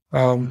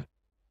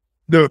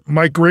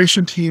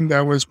migration team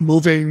that was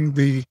moving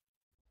the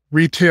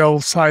retail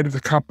side of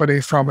the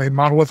company from a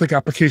monolithic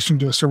application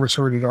to a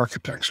service-oriented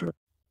architecture.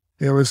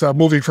 It was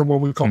moving from what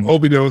we call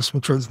Obidos,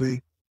 which was the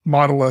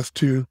monolith,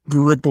 to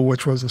Drupal,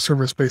 which was a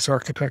service-based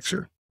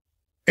architecture.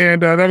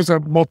 And that was a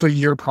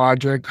multi-year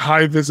project,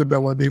 high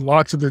visibility,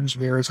 lots of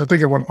engineers. I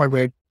think I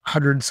had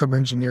 100 and some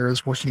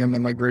engineers working on the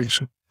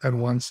migration at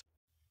once.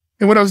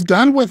 And when I was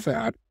done with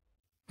that,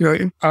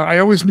 I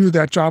always knew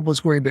that job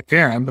was going to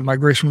end, the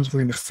migration was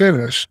going to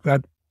finish,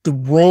 that the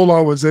role I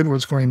was in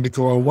was going to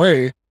go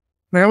away.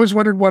 And I always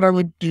wondered what I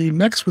would do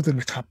next within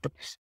the company.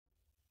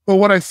 But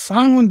what I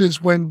found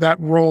is when that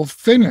role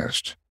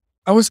finished,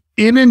 I was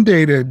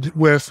inundated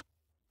with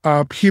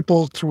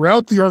people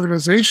throughout the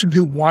organization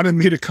who wanted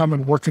me to come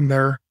and work in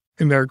their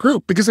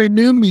group because they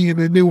knew me and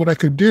they knew what I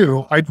could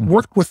do. I'd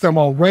worked with them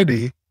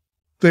already.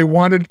 They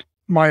wanted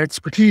my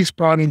expertise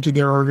brought into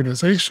their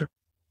organization.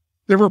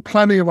 There were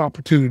plenty of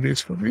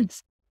opportunities for me.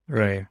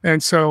 Right.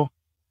 And so,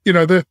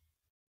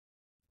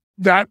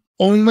 that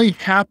only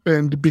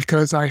happened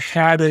because I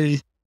had a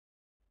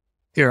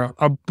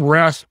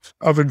breadth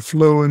of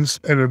influence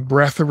and a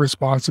breadth of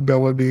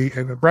responsibility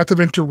and a breadth of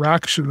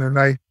interaction. And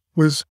I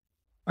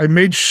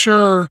made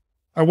sure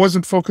I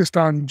wasn't focused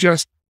on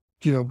just,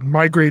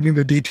 migrating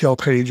the detail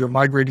page or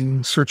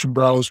migrating search and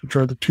browse, which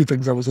are the two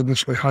things I was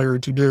initially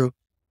hired to do.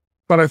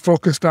 But I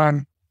focused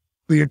on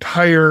the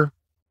entire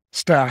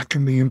stack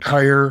and the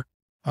entire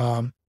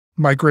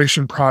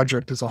migration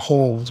project as a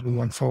whole as we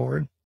went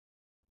forward.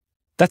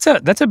 That's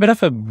a bit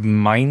of a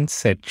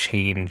mindset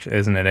change,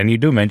 isn't it? And you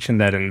do mention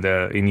that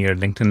in your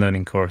LinkedIn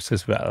Learning course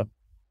as well.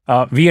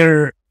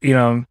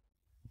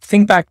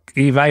 Think back,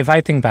 if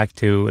I think back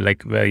to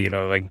like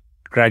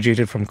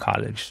graduated from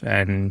college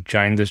and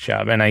joined this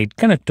job, and I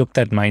kind of took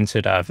that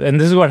mindset of,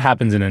 and this is what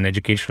happens in an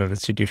educational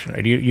institution,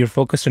 right? You're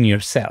focused on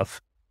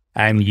yourself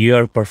and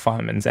your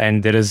performance,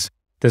 and there's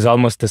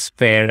almost this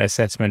fair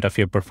assessment of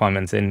your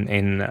performance in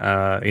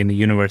the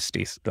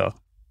universities, though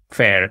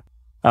fair.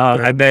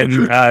 And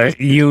then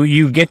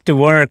you get to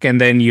work, and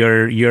then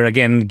you're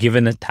again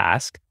given a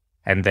task,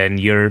 and then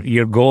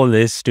your goal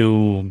is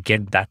to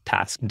get that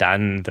task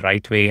done the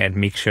right way and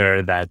make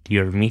sure that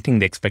you're meeting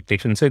the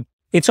expectations. So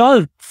it's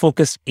all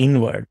focused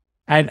inward.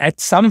 And at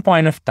some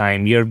point of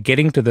time, you're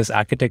getting to this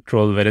architect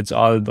role where it's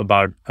all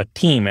about a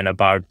team and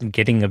about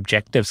getting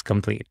objectives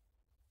complete.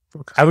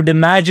 I would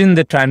imagine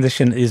the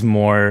transition is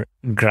more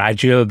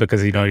gradual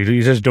because,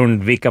 you just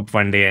don't wake up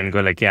one day and go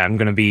like, yeah, I'm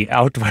going to be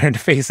outward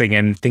facing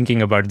and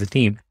thinking about the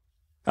team.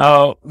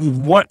 Do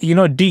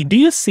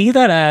you see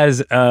that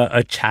as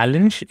a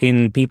challenge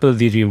in people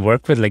that you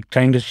work with, like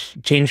trying to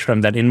change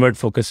from that inward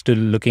focus to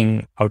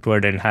looking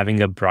outward and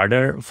having a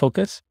broader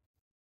focus?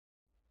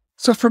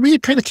 So for me,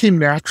 it kind of came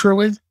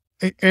naturally.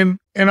 And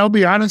I'll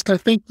be honest, I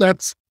think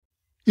that's,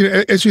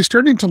 as you're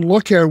starting to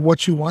look at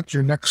what you want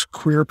your next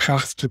career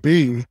path to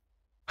be,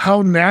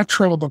 how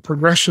natural the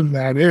progression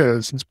that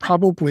is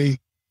probably,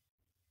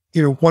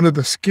 one of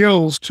the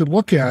skills to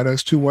look at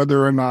as to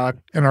whether or not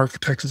an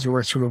architect is the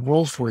right sort of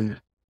role for you.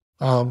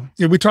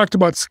 We talked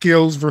about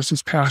skills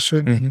versus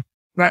passion.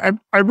 And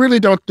I really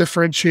don't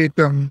differentiate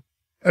them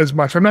as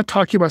much. I'm not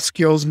talking about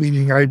skills,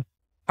 meaning I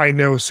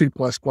know C++,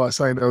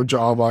 I know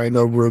Java, I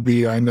know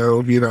Ruby, I know,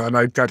 and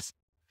I've got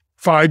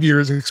 5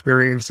 years of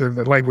experience in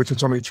the language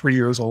that's only 3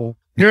 years old.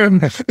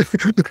 None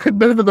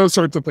of those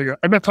sorts of things.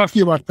 I'm not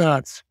talking about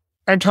that.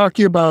 I'm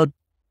talking about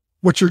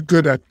what you're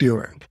good at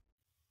doing.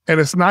 And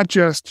it's not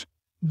just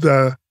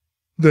the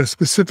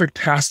specific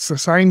tasks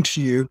assigned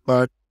to you,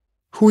 but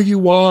who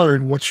you are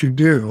and what you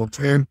do.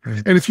 And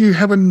if you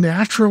have a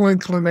natural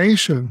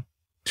inclination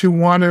to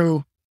want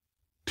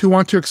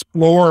to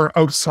explore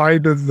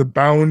outside of the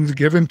bounds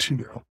given to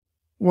you,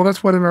 well,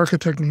 that's what an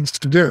architect needs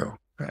to do.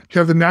 You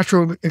have the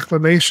natural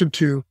inclination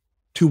to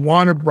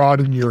want to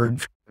broaden your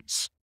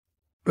influence.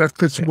 That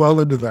fits well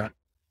into that.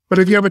 But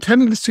if you have a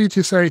tendency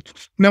to say,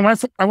 no,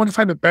 I want to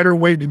find a better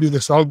way to do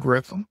this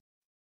algorithm,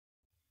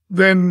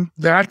 then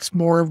that's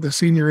more of the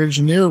senior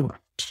engineer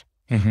route.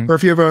 Or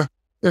if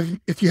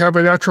you have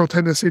a natural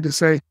tendency to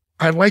say,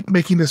 I like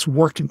making this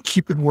work and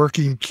keep it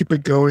working, keep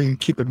it going, and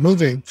keep it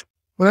moving,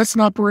 well, that's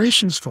an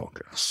operations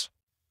focus.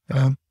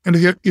 And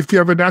if you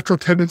have a natural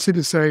tendency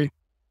to say,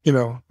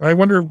 I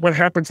wonder what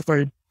happens if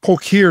I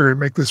poke here and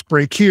make this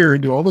break here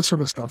and do all this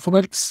sort of stuff.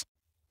 Well, that's,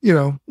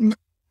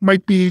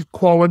 might be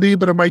quality,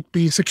 but it might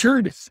be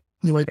security.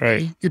 You might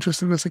be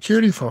interested in the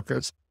security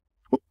focus.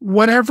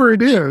 Whatever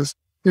it is,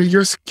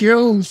 your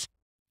skills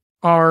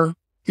are,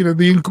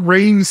 the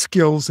ingrained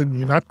skills in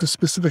you, not the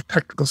specific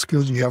technical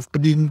skills you have,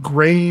 but the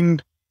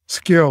ingrained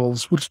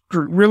skills, which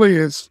really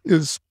is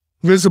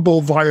visible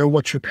via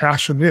what your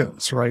passion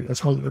is, right? That's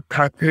how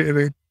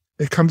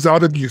it comes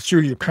out of you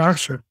through your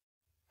passion.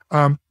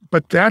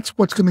 But that's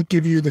what's going to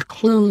give you the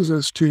clues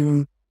as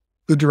to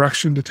the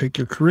direction to take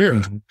your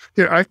career.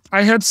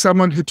 I had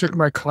someone who took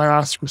my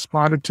class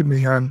responded to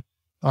me on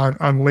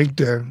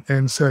LinkedIn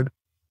and said,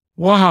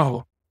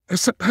 wow,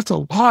 that's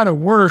a lot of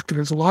work and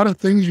there's a lot of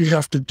things you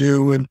have to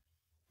do. And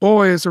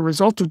boy, as a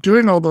result of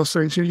doing all those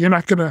things, you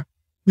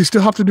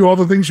still have to do all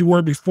the things you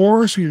were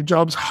before. So your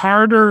job's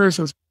harder. It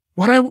says,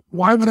 why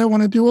would I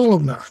want to do all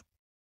of that?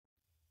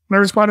 And I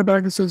responded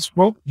back and says,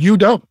 well, you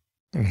don't.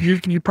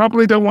 You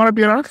probably don't want to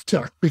be an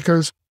architect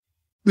because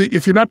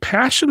if you're not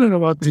passionate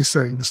about these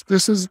things,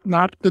 this is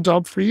not the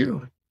job for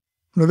you.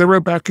 They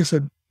wrote back and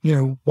said,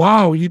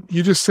 wow, you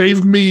just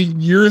saved me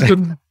years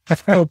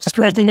of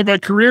stressing in my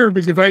career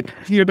because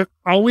he had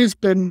always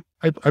been,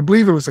 I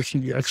believe it was a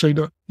he, actually.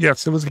 No,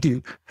 yes, it was a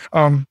he.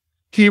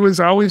 He was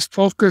always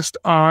focused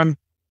on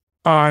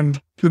on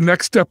the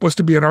next step was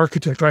to be an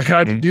architect. I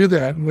had to do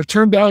that. And it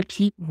turned out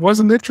he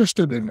wasn't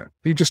interested in it.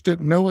 He just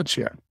didn't know it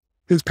yet.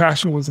 His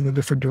passion was in a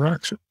different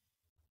direction.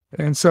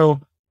 And so,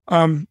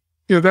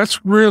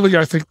 that's really,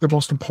 I think, the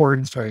most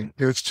important thing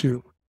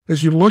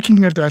as you're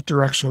looking at that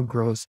directional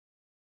growth,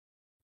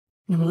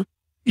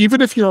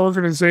 even if your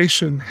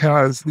organization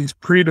has these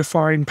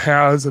predefined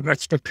paths and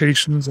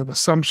expectations and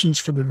assumptions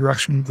for the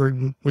direction you're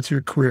going with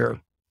your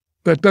career,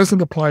 that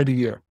doesn't apply to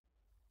you.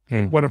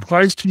 What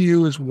applies to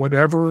you is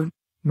whatever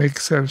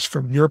makes sense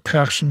from your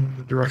passion,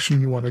 the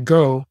direction you want to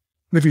go.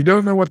 And if you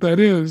don't know what that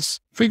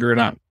is, figure it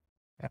out.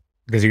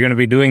 Because you're going to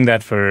be doing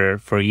that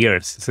for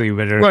years. So you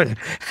better you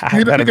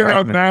either figure it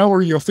out now,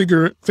 or you'll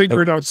figure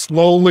it out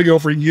slowly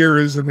over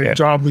years in a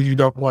job that you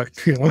don't like.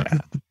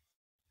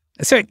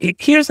 So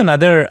here's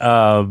another,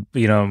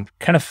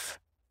 kind of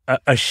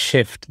a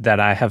shift that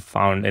I have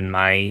found in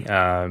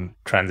my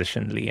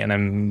transition, Lee,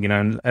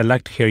 and I'd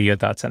like to hear your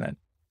thoughts on it.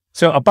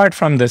 So apart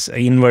from this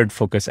inward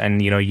focus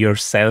and, your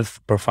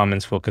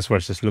self-performance focus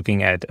versus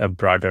looking at a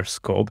broader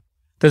scope,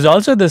 there's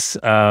also this,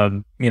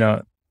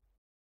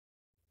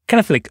 kind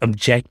of like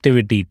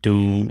objectivity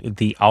to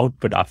the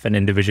output of an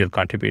individual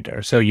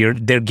contributor. So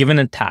they're given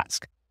a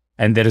task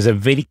and there is a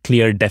very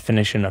clear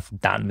definition of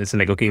done. It's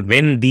like, okay,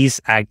 when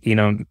these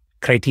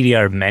criteria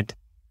are met,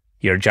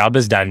 your job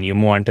is done, you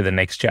move on to the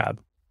next job.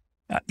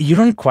 You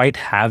don't quite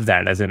have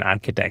that as an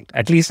architect,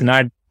 at least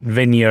not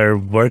when you're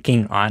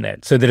working on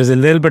it. So there is a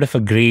little bit of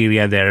a gray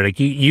area there. Like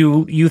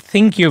you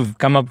think you've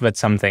come up with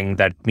something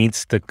that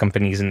meets the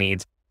company's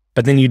needs,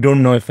 but then you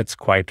don't know if it's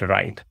quite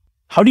right.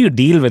 How do you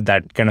deal with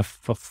that kind of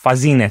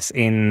fuzziness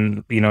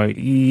in,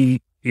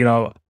 basically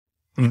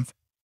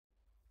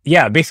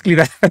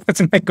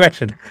that's my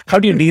question. How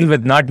do you deal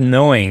with not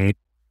knowing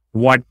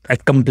what a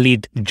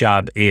complete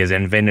job is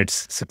and when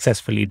it's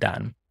successfully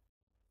done?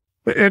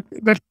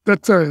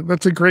 That's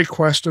a great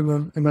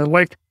question. And I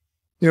like,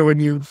 when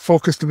you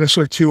focused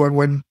initially too on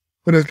when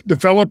a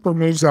developer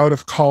moves out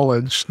of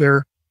college,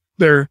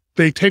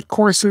 they take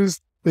courses,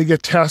 they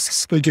get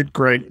tests, they get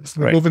grades.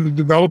 They move in the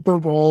developer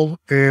role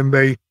and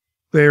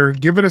they're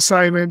given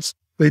assignments,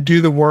 they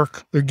do the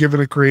work, they're given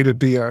a grade at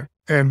the end.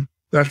 And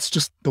that's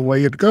just the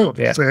way it goes.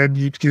 Yeah. And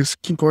you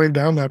just keep going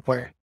down that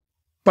way.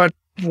 But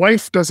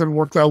life doesn't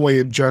work that way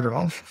in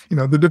general.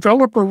 The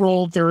developer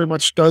role very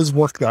much does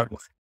work that way.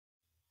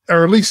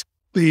 Or at least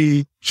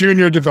the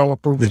junior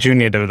developer.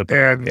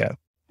 And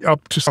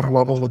up to some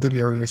level within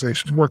the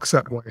organization works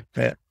that way.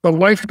 Yeah. But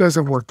life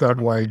doesn't work that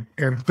way.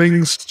 And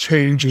things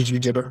change as you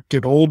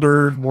get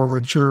older, more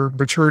mature.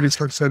 Maturity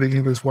starts setting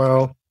in as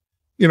well.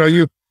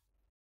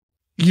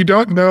 You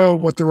don't know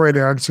what the right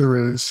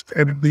answer is,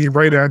 and the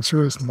right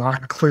answer is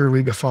not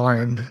clearly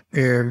defined,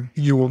 and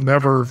you will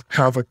never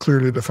have a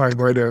clearly defined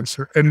right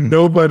answer. And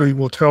nobody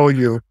will tell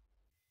you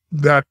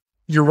that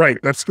you're right,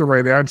 that's the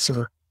right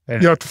answer.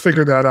 Yeah. You have to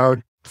figure that out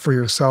for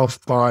yourself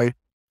by,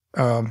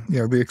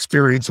 the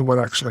experience of what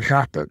actually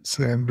happens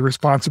and the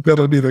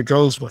responsibility that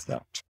goes with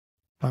that.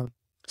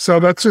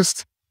 So that's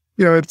just,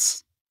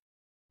 that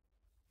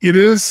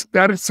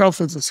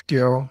itself is a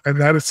skill, and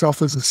that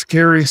itself is a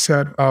scary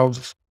set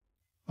of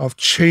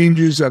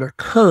changes that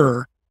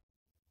occur.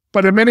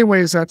 But in many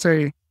ways,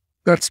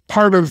 that's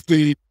part of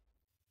the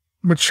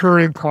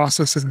maturing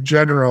process in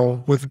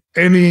general with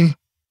any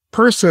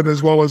person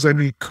as well as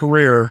any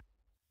career.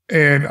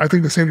 And I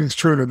think the same thing is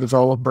true in a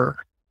developer.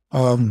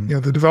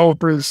 The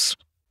developers,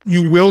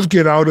 you will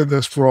get out of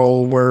this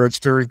role where it's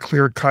very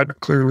clear cut,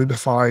 clearly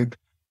defined.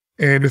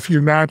 And if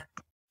you're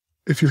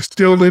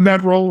still in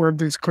that role where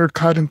everything's clear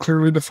cut and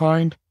clearly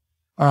defined,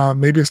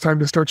 maybe it's time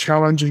to start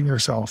challenging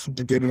yourself and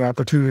to get an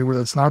opportunity where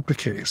that's not the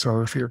case.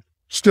 Or if you're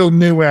still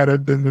new at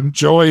it, then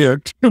enjoy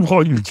it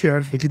while you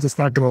can, because it's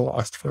not going to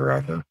last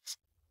forever.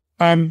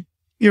 So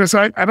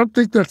I don't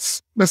think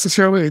that's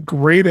necessarily a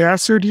great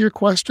answer to your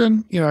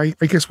question. I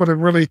guess what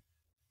I'm really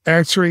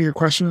answering your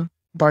question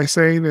by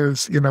saying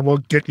is, we'll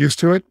get used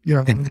to it.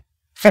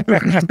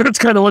 That's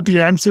kind of what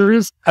the answer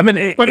is.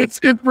 But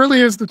it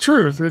really is the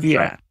truth.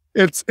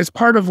 It's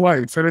part of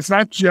life, and it's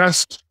not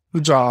just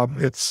the job.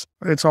 It's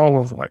all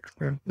of life.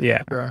 And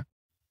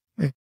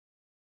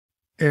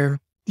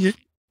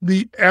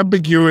the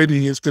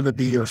ambiguity is going to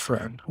be your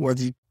friend.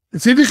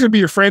 It's either going to be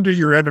your friend or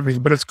your enemy,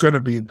 but it's going to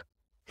be.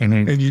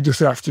 Mm-hmm. And you just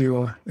have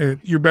to.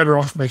 You're better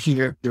off making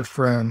it your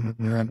friend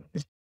than your enemy.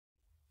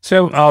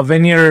 So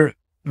when you're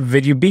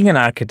being an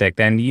architect,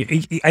 and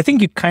I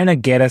think you kind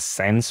of get a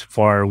sense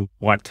for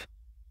what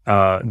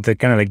the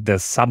kind of like the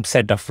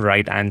subset of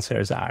right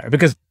answers are,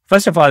 because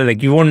first of all,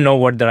 like you won't know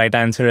what the right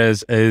answer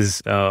is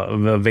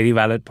a very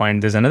valid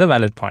point. There's another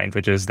valid point,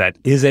 which is that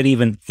is there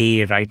even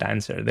a right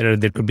answer? There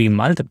could be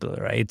multiple,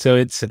 right? So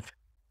it's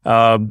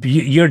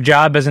your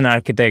job as an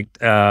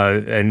architect,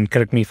 and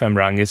correct me if I'm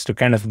wrong, is to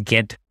kind of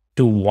get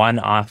to one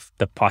of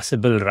the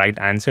possible right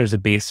answers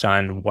based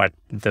on what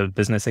the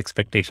business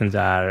expectations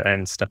are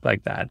and stuff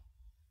like that.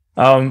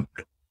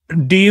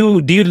 Do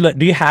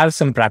you have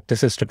some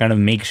practices to kind of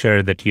make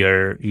sure that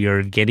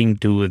you're getting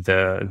to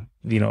the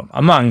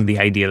among the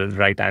ideal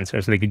right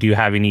answers? Like, do you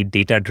have any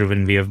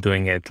data-driven way of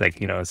doing it? Like,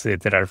 say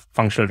there are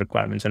functional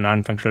requirements and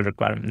non-functional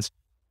requirements.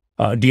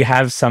 Do you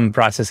have some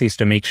processes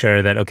to make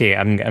sure that, okay,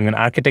 I'm going to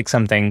architect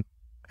something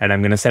and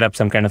I'm going to set up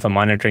some kind of a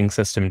monitoring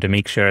system to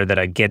make sure that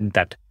I get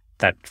that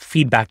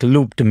feedback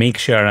loop to make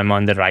sure I'm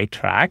on the right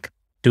track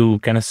to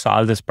kind of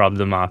solve this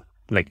problem of,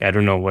 like, I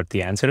don't know what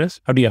the answer is.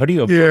 How do you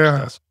approach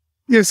this?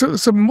 Yeah.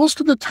 So most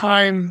of the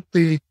time,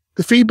 the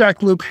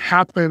feedback loop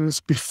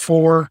happens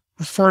before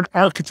an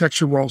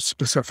architecture role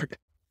specific.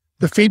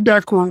 The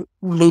feedback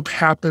loop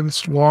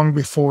happens long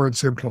before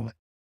it's implemented.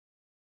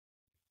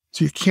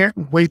 So you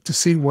can't wait to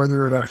see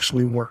whether it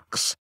actually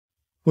works,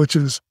 which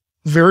is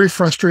very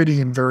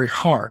frustrating and very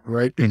hard,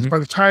 right? Because by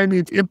the time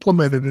you've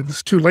implemented it,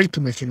 it's too late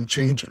to make any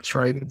changes,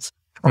 right?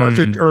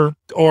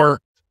 Or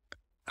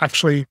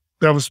actually,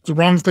 that was the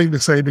wrong thing to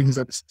say, because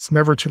it's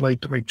never too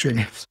late to make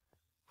changes.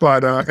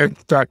 But in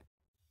fact,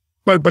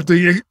 but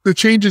the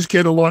changes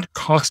get a lot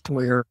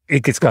costlier.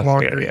 It gets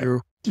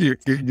costlier. You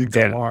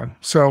go on.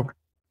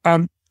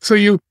 So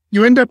you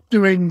end up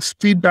doing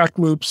feedback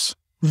loops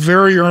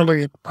very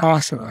early in the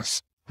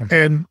process,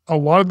 and a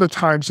lot of the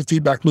times the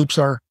feedback loops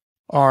are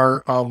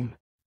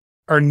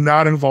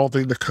not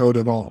involving the code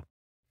at all.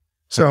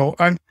 So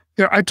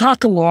I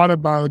talk a lot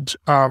about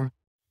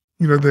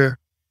the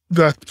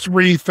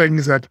three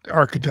things that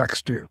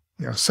architects do: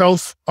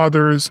 self,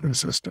 others, and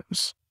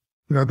systems.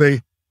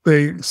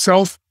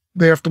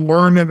 They have to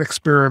learn and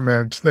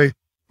experiment.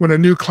 When a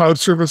new cloud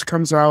service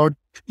comes out,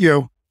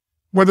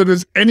 whether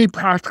there's any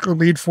practical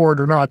need for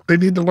it or not, they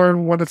need to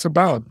learn what it's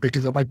about,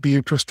 because it might be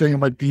interesting, it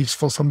might be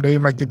useful someday, it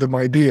might give them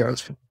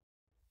ideas.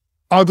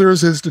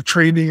 Others is the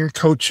training and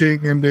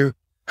coaching and the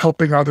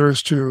helping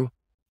others to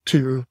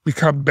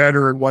become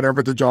better in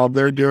whatever the job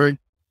they're doing.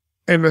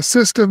 And the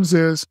systems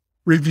is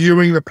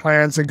reviewing the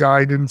plans and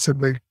guidance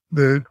and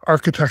the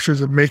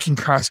architectures and making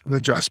custom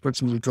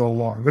adjustments as we go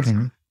along. That's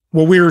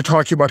what we were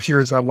talking about here,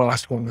 is that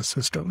last one, the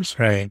systems.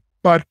 Right.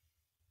 But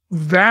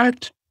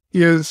that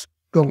is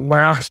the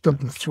last of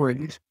the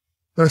three.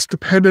 That's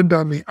dependent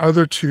on the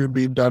other two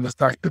being done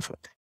effectively.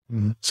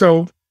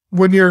 So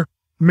when you're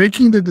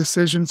making the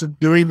decisions and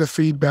doing the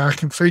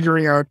feedback and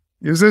figuring out,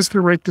 is this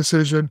the right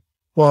decision?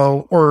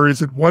 Well, or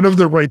is it one of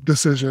the right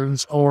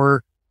decisions?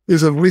 Or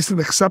is it at least an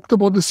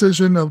acceptable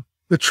decision of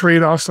the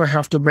trade-offs I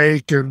have to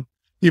make? And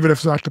even if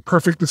it's not the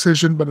perfect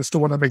decision, but it's the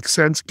one that makes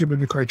sense given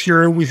the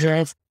criteria we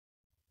have,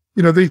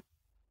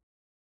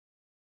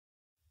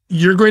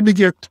 you're going to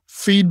get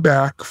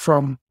feedback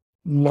from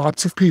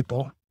lots of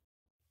people,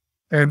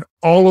 and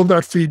all of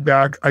that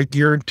feedback, I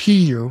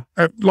guarantee you,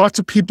 lots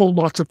of people,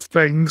 lots of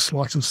things,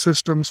 lots of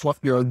systems,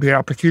 the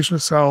application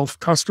itself,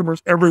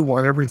 customers,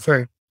 everyone,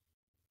 everything.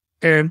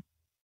 And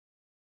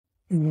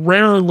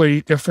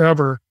rarely, if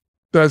ever,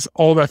 does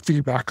all that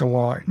feedback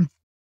align.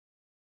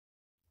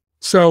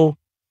 So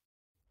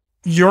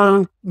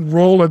your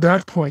role at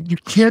that point, you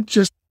can't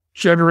just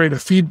generate a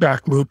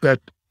feedback loop that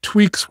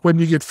tweaks when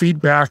you get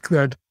feedback,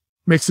 that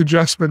makes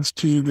adjustments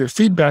to the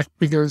feedback,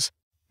 because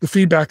the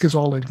feedback is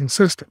all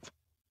inconsistent.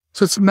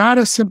 So it's not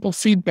a simple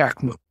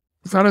feedback loop.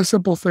 It's not a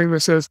simple thing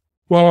that says,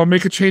 well, I'll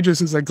make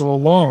changes as I go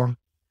along.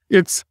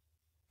 It's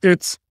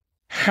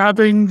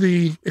having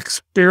the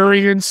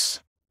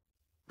experience,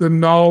 the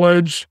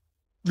knowledge,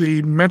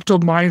 the mental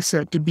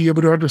mindset to be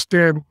able to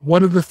understand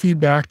what of the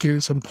feedback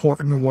is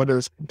important and what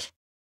isn't.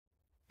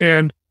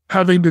 And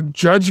having the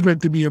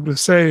judgment to be able to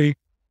say,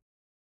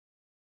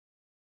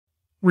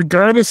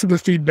 regardless of the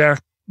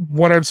feedback,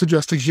 what I'm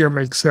suggesting here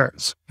makes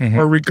sense.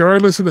 Or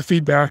regardless of the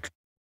feedback,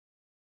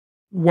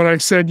 what I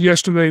said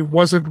yesterday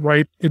wasn't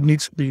right, it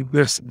needs to be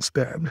this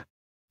instead.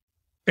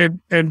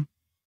 And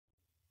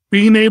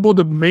being able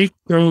to make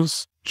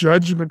those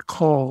judgment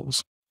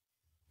calls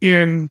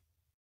in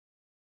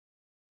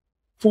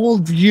full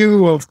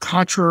view of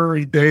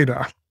contrary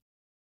data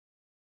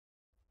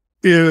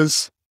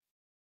is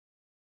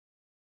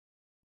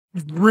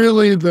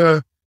really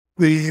the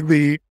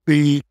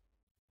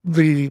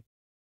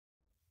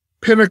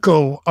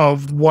pinnacle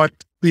of what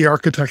the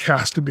architect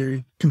has to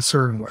be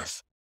concerned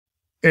with.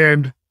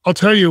 And I'll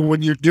tell you,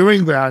 when you're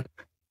doing that,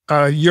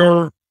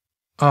 your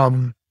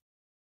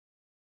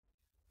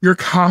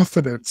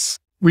confidence,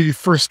 when you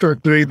first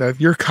start doing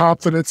that, your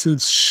confidence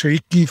is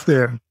shaky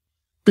thin,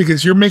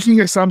 because you're making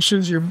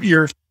assumptions, or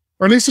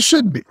at least it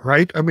should be,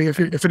 right? I mean, if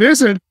it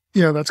isn't,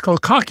 that's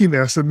called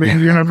cockiness, and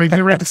maybe you're not making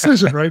the right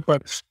decision, right?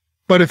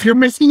 But if you're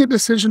making a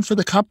decision for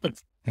the company,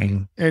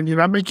 and you're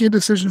not making a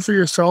decision for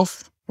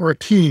yourself or a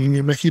team,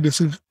 you're making a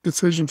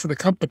decision for the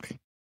company,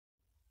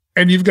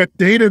 and you've got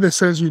data that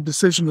says your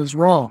decision is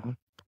wrong,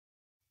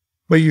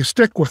 but you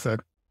stick with it,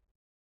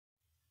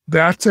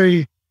 that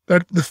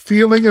the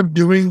feeling of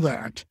doing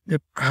that,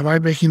 am I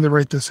making the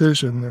right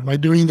decision? Am I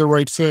doing the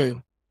right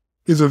thing?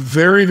 Is a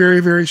very, very,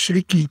 very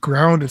shaky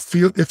ground. It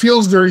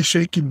feels very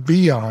shaky to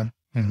be on.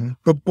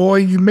 But boy,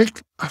 you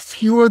make a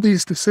few of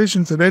these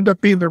decisions that end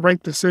up being the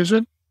right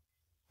decision,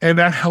 and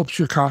that helps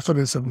your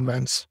confidence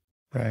immense.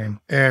 Right.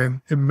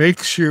 And it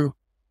makes you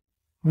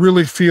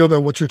really feel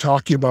that what you're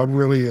talking about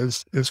really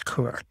is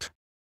correct.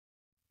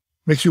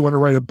 makes you want to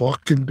write a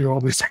book and do all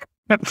these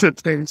kinds of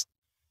things.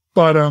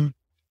 But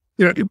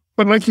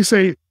but like you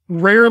say,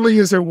 rarely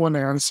is there one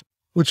answer,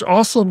 which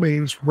also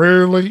means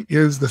rarely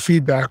is the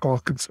feedback all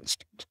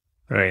consistent.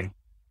 Right.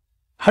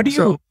 How do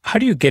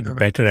you get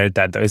better at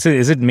that though? Is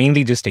it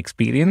mainly just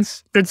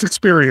experience? It's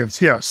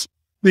experience, yes.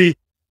 You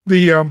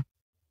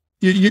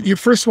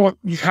first of all,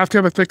 you have to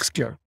have a thick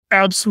skin.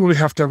 Absolutely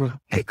have to have a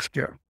thick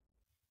skin.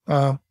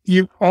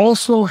 You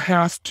also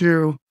have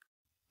to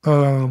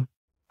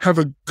have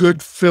a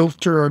good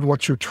filter on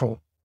what you're told.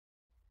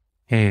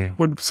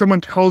 When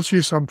someone tells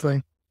you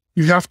something,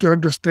 you have to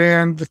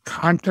understand the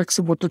context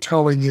of what they're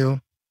telling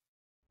you,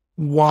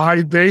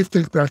 why they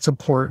think that's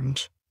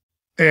important,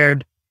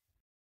 and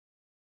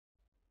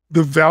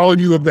the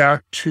value of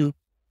that to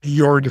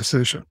your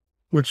decision,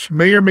 which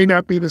may or may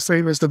not be the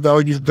same as the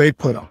value they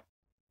put on.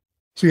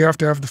 So you have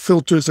to have the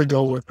filters that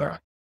go with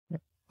that.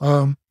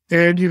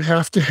 And you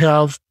have to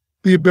have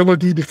the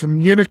ability to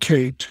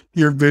communicate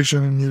your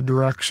vision and your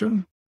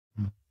direction.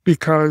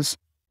 Because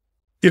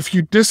if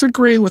you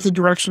disagree with the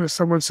direction that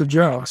someone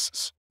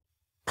suggests,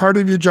 part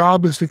of your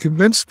job is to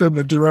convince them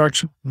the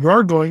direction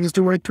you're going is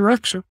the right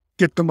direction,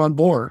 get them on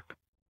board,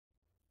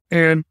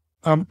 and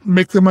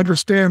make them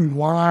understand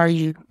why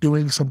you're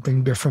doing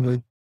something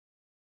differently.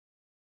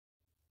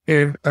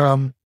 And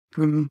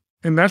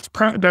that's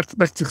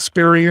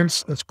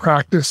experience, that's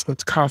practice,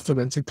 that's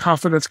confidence. And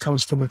confidence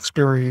comes from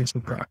experience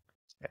and practice.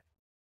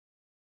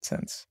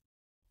 Sense.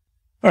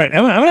 All right.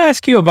 I want to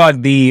ask you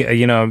about the,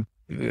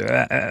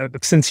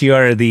 since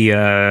you've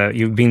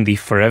been the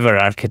forever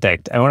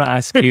architect, I want to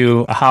ask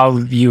you how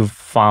you've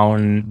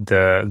found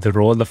the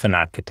role of an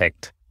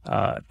architect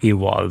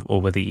evolve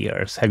over the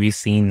years. Have you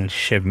seen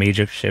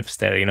major shifts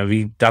there?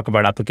 We talk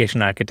about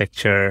application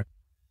architecture,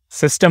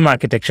 system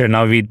architecture.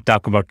 Now we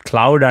talk about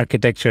cloud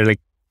architecture.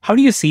 Like, how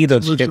do you see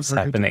those shifts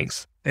happening?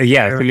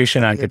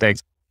 Solution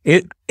architects.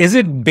 Is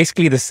it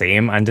basically the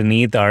same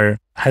underneath, or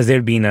has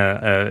there been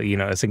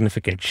a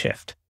significant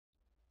shift?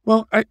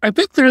 Well, I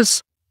think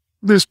there's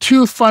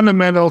two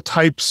fundamental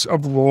types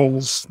of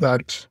roles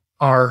that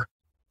are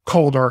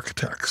called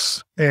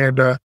architects,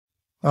 and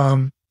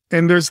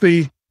there's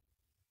the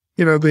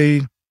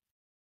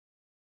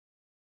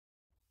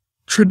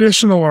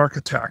traditional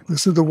architect.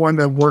 This is the one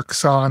that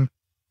works on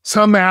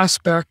some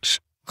aspect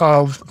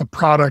of a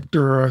product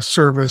or a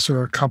service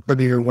or a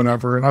company or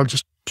whatever, and I'll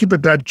just keep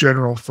it that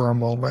general for a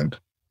moment.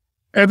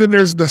 And then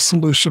there's the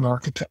solution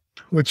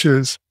architect, which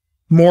is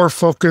more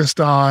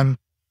focused on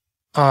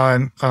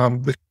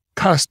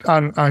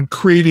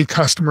creating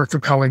customer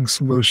compelling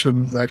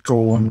solutions that go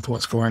along with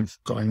what's going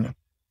on.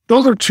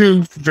 Those are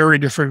two very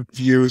different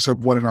views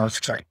of what an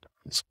architect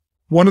is.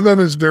 One of them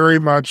is very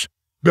much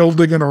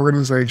building an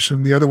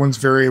organization. The other one's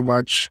very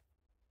much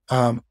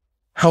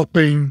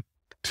helping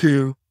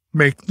to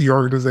make the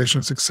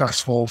organization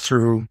successful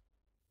through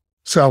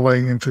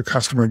selling and through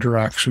customer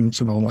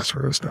interactions and all that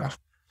sort of stuff.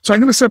 So I'm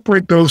going to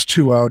separate those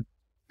two out.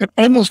 And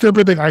almost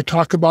everything I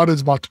talk about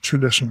is about the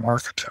traditional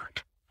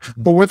architect.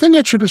 But within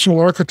a traditional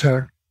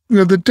architect,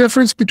 the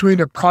difference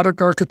between a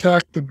product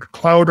architect and a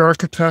cloud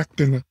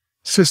architect and a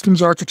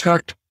systems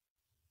architect,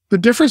 the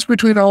difference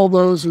between all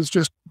those is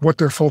just what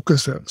their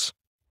focus is.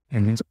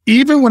 So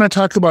even when I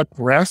talk about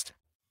breadth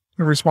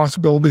and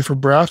responsibility for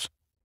breadth,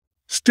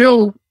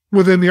 still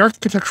within the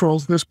architectural,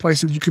 there's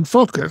places you can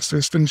focus.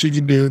 There's things you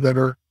can do that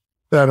are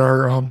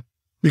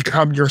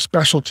become your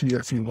specialty,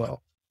 if you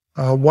will.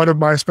 One of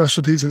my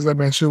specialties, as I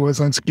mentioned,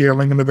 was on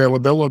scaling and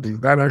availability.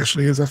 That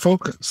actually is a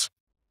focus.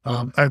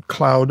 At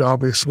cloud,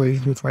 obviously,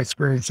 with my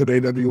experience at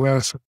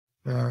AWS,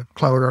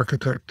 cloud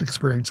architect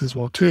experience as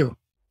well too.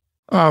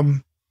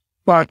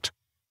 But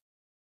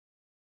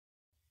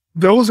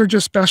those are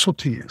just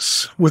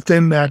specialties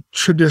within that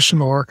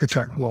traditional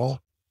architect role.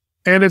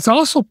 And it's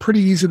also pretty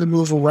easy to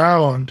move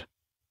around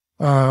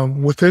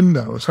within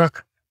those.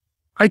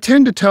 I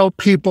tend to tell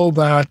people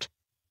that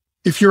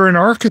if you're an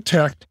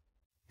architect,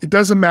 it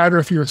doesn't matter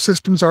if you're a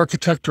systems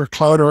architect or a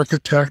cloud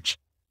architect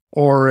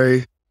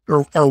or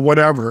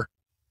whatever.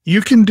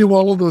 You can do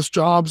all of those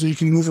jobs, and you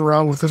can move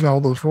around within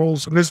all those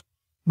roles. And there's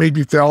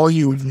maybe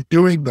value in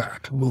doing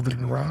that,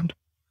 moving around.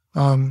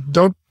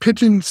 Don't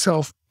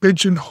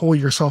pigeonhole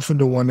yourself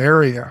into one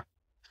area.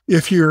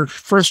 If your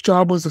first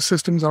job was a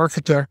systems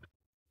architect,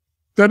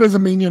 that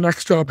doesn't mean your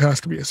next job has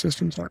to be a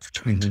systems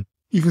architect.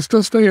 You can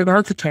still stay an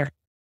architect.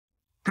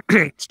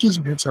 Excuse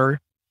me, sorry.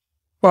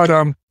 But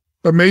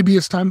maybe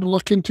it's time to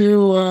look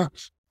into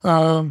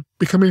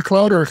becoming a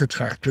cloud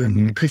architect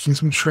and taking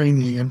some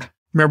training. And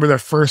remember that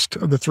first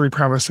of the three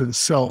premises,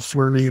 self,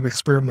 learning, and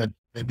experiment.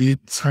 Maybe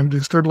it's time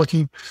to start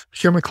looking to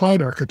become a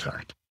cloud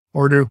architect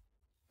or to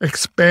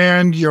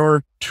expand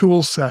your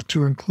tool set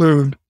to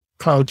include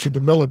cloud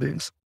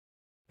capabilities.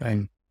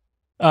 Right.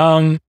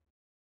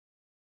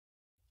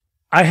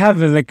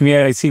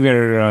 I see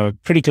we're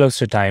pretty close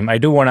to time. I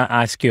do want to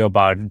ask you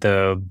about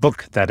the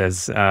book that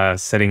is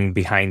sitting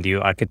behind you,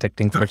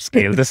 Architecting for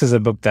Scale. This is a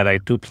book that I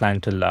do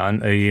plan to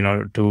learn,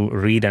 to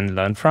read and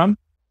learn from.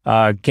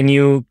 Can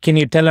you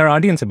tell our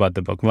audience about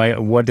the book?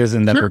 What is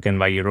in that book and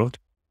why you wrote?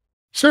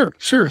 Sure,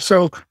 sure.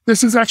 So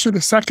this is actually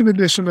the second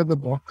edition of the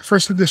book. The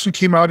first edition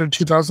came out in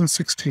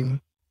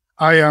 2016.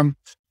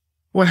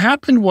 What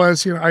happened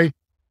was,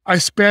 I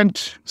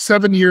spent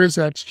 7 years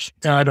at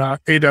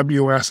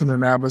AWS and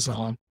then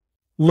Amazon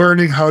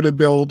learning how to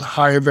build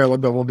high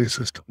availability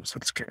systems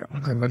at scale.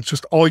 And that's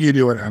just all you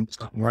do at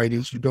Amazon, right?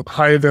 Is you build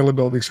high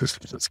availability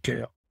systems at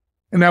scale.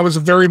 And that was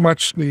very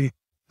much the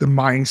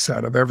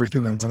mindset of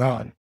everything that went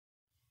on.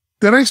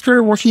 Then I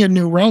started working at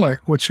New Relic,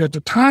 which at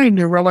the time,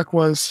 New Relic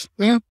was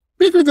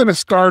bigger than a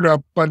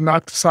startup, but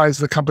not the size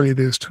of the company it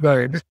is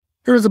today.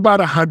 There was about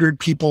 100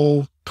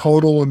 people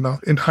total in the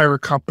entire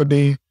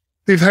company.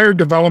 The entire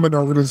development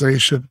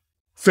organization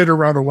fit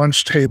around a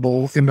lunch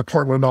table in the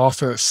Portland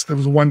office. There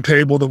was one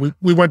table that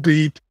we went to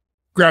eat,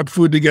 grabbed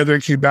food together,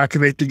 and came back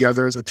and ate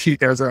together as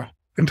a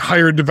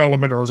entire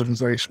development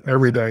organization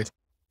every day.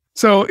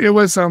 So it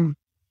was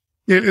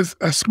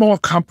a small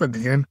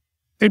company,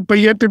 but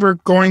yet they were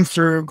going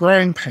through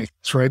growing pains,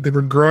 right? They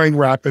were growing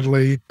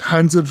rapidly,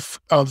 tons of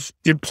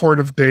import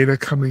of data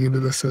coming into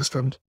the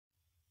system,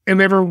 and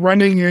they were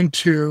running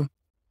into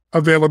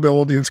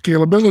availability and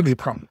scalability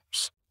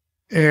problems.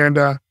 And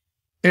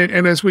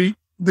as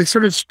they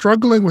started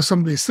struggling with some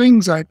of these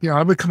things, I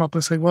would come up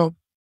and say, well,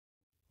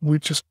 we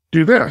just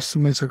do this.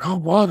 And they said, oh,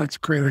 wow, that's a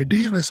great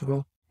idea. And I said,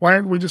 well, why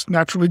aren't we just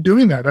naturally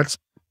doing that? That's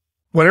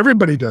what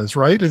everybody does,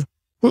 right? And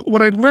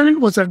what I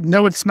learned was that,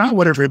 no, it's not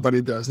what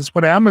everybody does. It's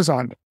what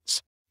Amazon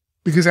does,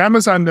 because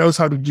Amazon knows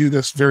how to do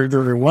this very,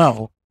 very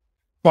well.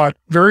 But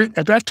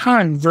at that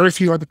time, very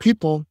few other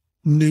people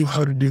knew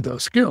how to do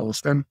those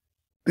skills. And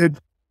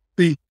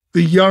the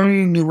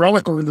young New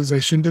Relic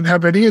organization didn't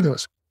have any of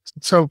those.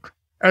 So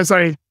as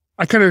I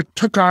kind of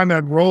took on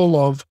that role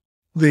of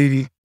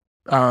the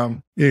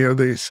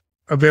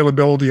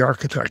availability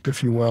architect,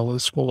 if you will,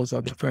 as well as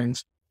other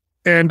things.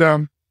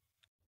 And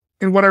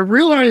what I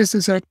realized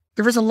is that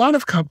there was a lot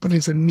of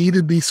companies that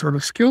needed these sort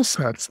of skill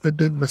sets that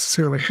didn't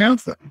necessarily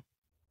have them.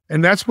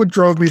 And that's what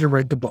drove me to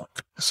write the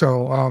book.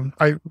 So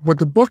what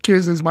the book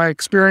is my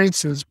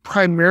experiences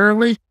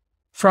primarily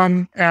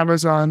from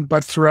Amazon,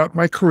 but throughout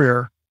my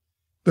career,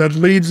 that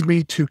leads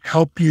me to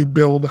help you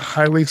build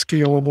highly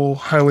scalable,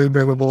 highly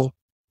available,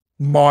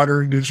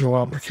 modern digital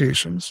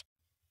applications.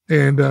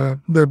 And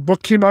the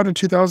book came out in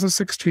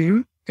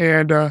 2016,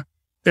 and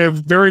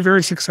very,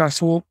 very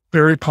successful,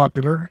 very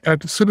popular.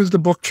 As soon as the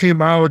book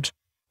came out,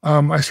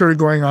 I started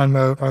going on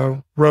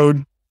a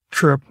road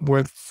trip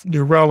with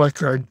New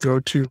Relic. I'd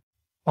go to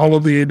all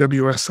of the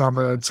AWS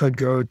summits. I'd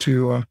go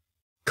to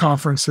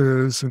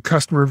conferences and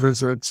customer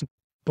visits,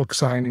 book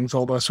signings,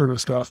 all that sort of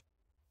stuff,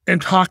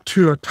 and talk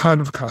to a ton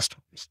of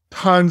customers,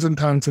 tons and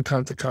tons and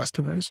tons of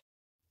customers,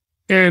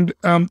 and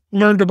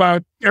learned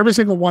about every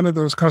single one of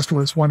those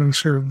customers wanting to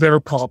share their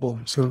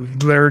problems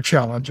and their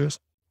challenges.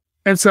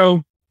 And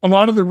so a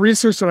lot of the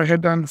research that I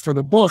had done for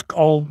the book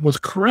all was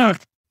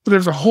correct, but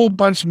there's a whole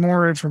bunch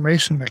more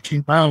information that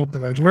came out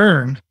that I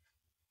learned.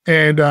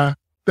 And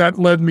that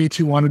led me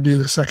to want to do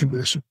the second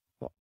edition.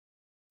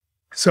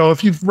 So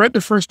if you've read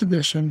the first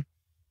edition,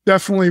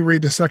 definitely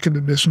read the second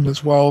edition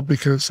as well,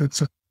 because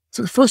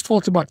first of all,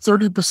 it's about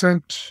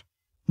 30%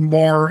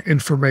 more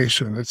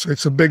information.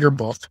 It's a bigger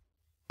book,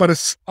 but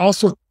it's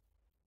also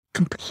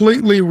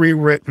completely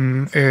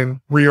rewritten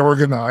and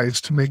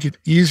reorganized to make it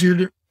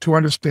easier to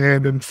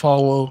understand and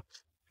follow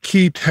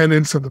key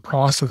tenets of the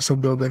process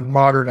of building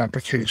modern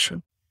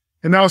application.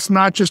 And now it's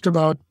not just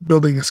about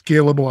building a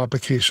scalable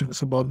application.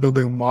 It's about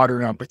building a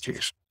modern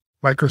application,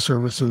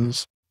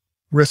 microservices,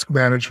 risk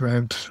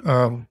management,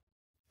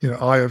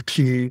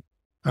 IoT,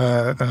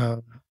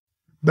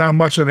 not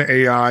much on the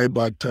AI,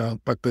 but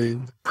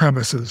the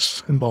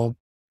premises involved.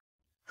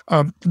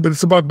 But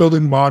it's about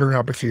building modern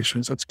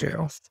applications at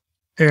scale.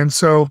 And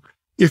so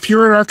if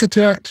you're an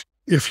architect,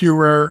 if you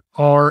are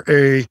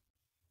a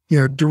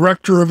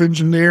director of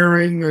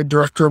engineering, a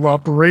director of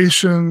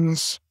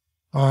operations,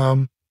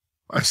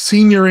 a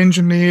senior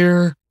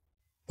engineer,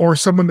 or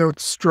someone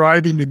that's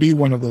striving to be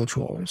one of those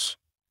roles,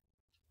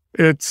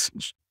 it's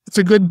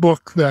a good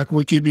book that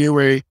will give you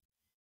a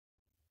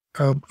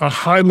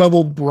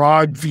high-level,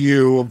 broad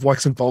view of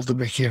what's involved in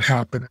making it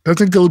happen. It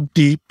doesn't go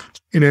deep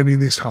in any of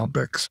these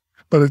topics,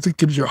 but it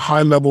gives you a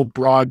high-level,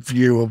 broad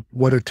view of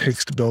what it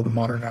takes to build a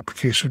modern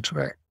application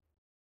today.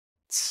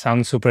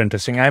 Sounds super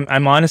interesting.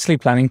 I'm honestly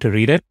planning to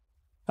read it.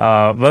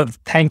 Well,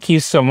 thank you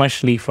so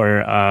much, Lee,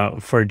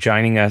 for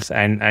joining us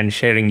and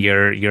sharing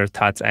your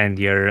thoughts and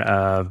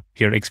your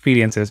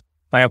experiences.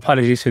 My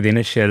apologies for the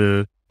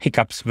initial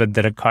hiccups with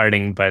the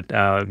recording, but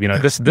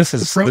this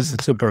is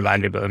super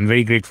valuable. I'm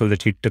very grateful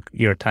that you took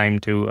your time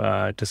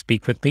to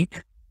speak with me.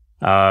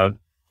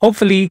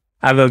 Hopefully,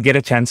 I will get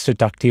a chance to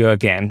talk to you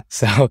again.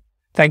 So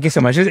thank you so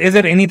much. Is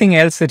there anything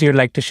else that you'd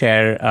like to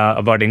share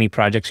about any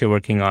projects you're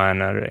working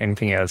on or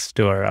anything else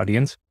to our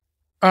audience?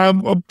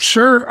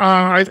 Sure.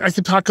 I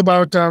can talk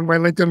about my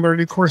LinkedIn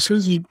Learning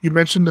courses. You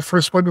mentioned the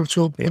first one, which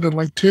we'll put a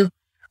link to.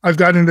 I've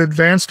got an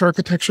advanced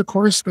architecture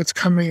course that's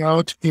coming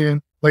out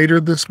in later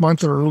this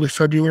month or early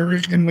February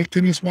in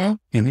LinkedIn as well.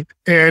 Mm-hmm.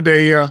 And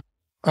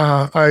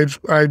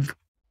I've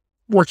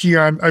working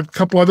on a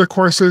couple other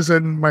courses,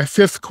 and my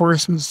 5th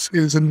course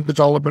is in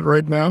development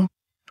right now.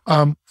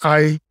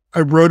 I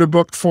wrote a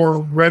book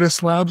for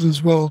Redis Labs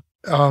as well,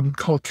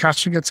 called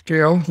Catching at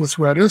Scale with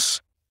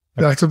Redis.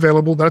 That's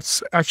available.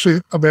 That's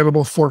actually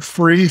available for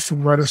free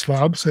from Redis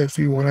Labs if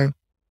you want to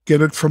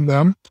get it from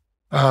them.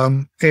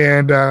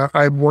 And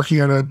I'm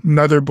working on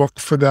another book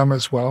for them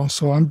as well.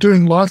 So I'm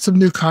doing lots of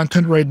new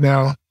content right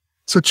now.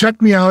 So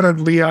check me out at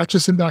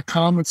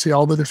leeatchison.com and see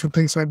all the different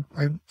things I'm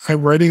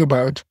writing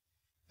about,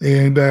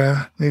 and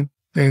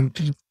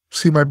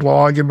see my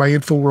blog and my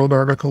InfoWorld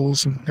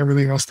articles and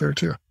everything else there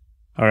too.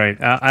 All right.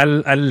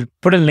 I'll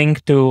put a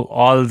link to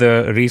all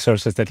the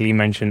resources that Lee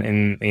mentioned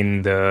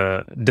in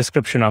the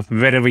description of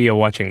wherever you're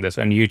watching this,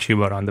 on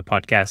YouTube or on the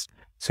podcast.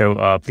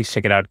 So please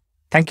check it out.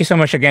 Thank you so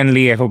much again,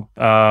 Lee. I hope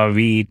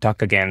we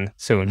talk again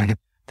soon.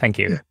 Thank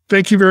you. Yeah.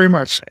 Thank you very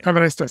much. Have a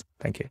nice day.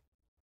 Thank you.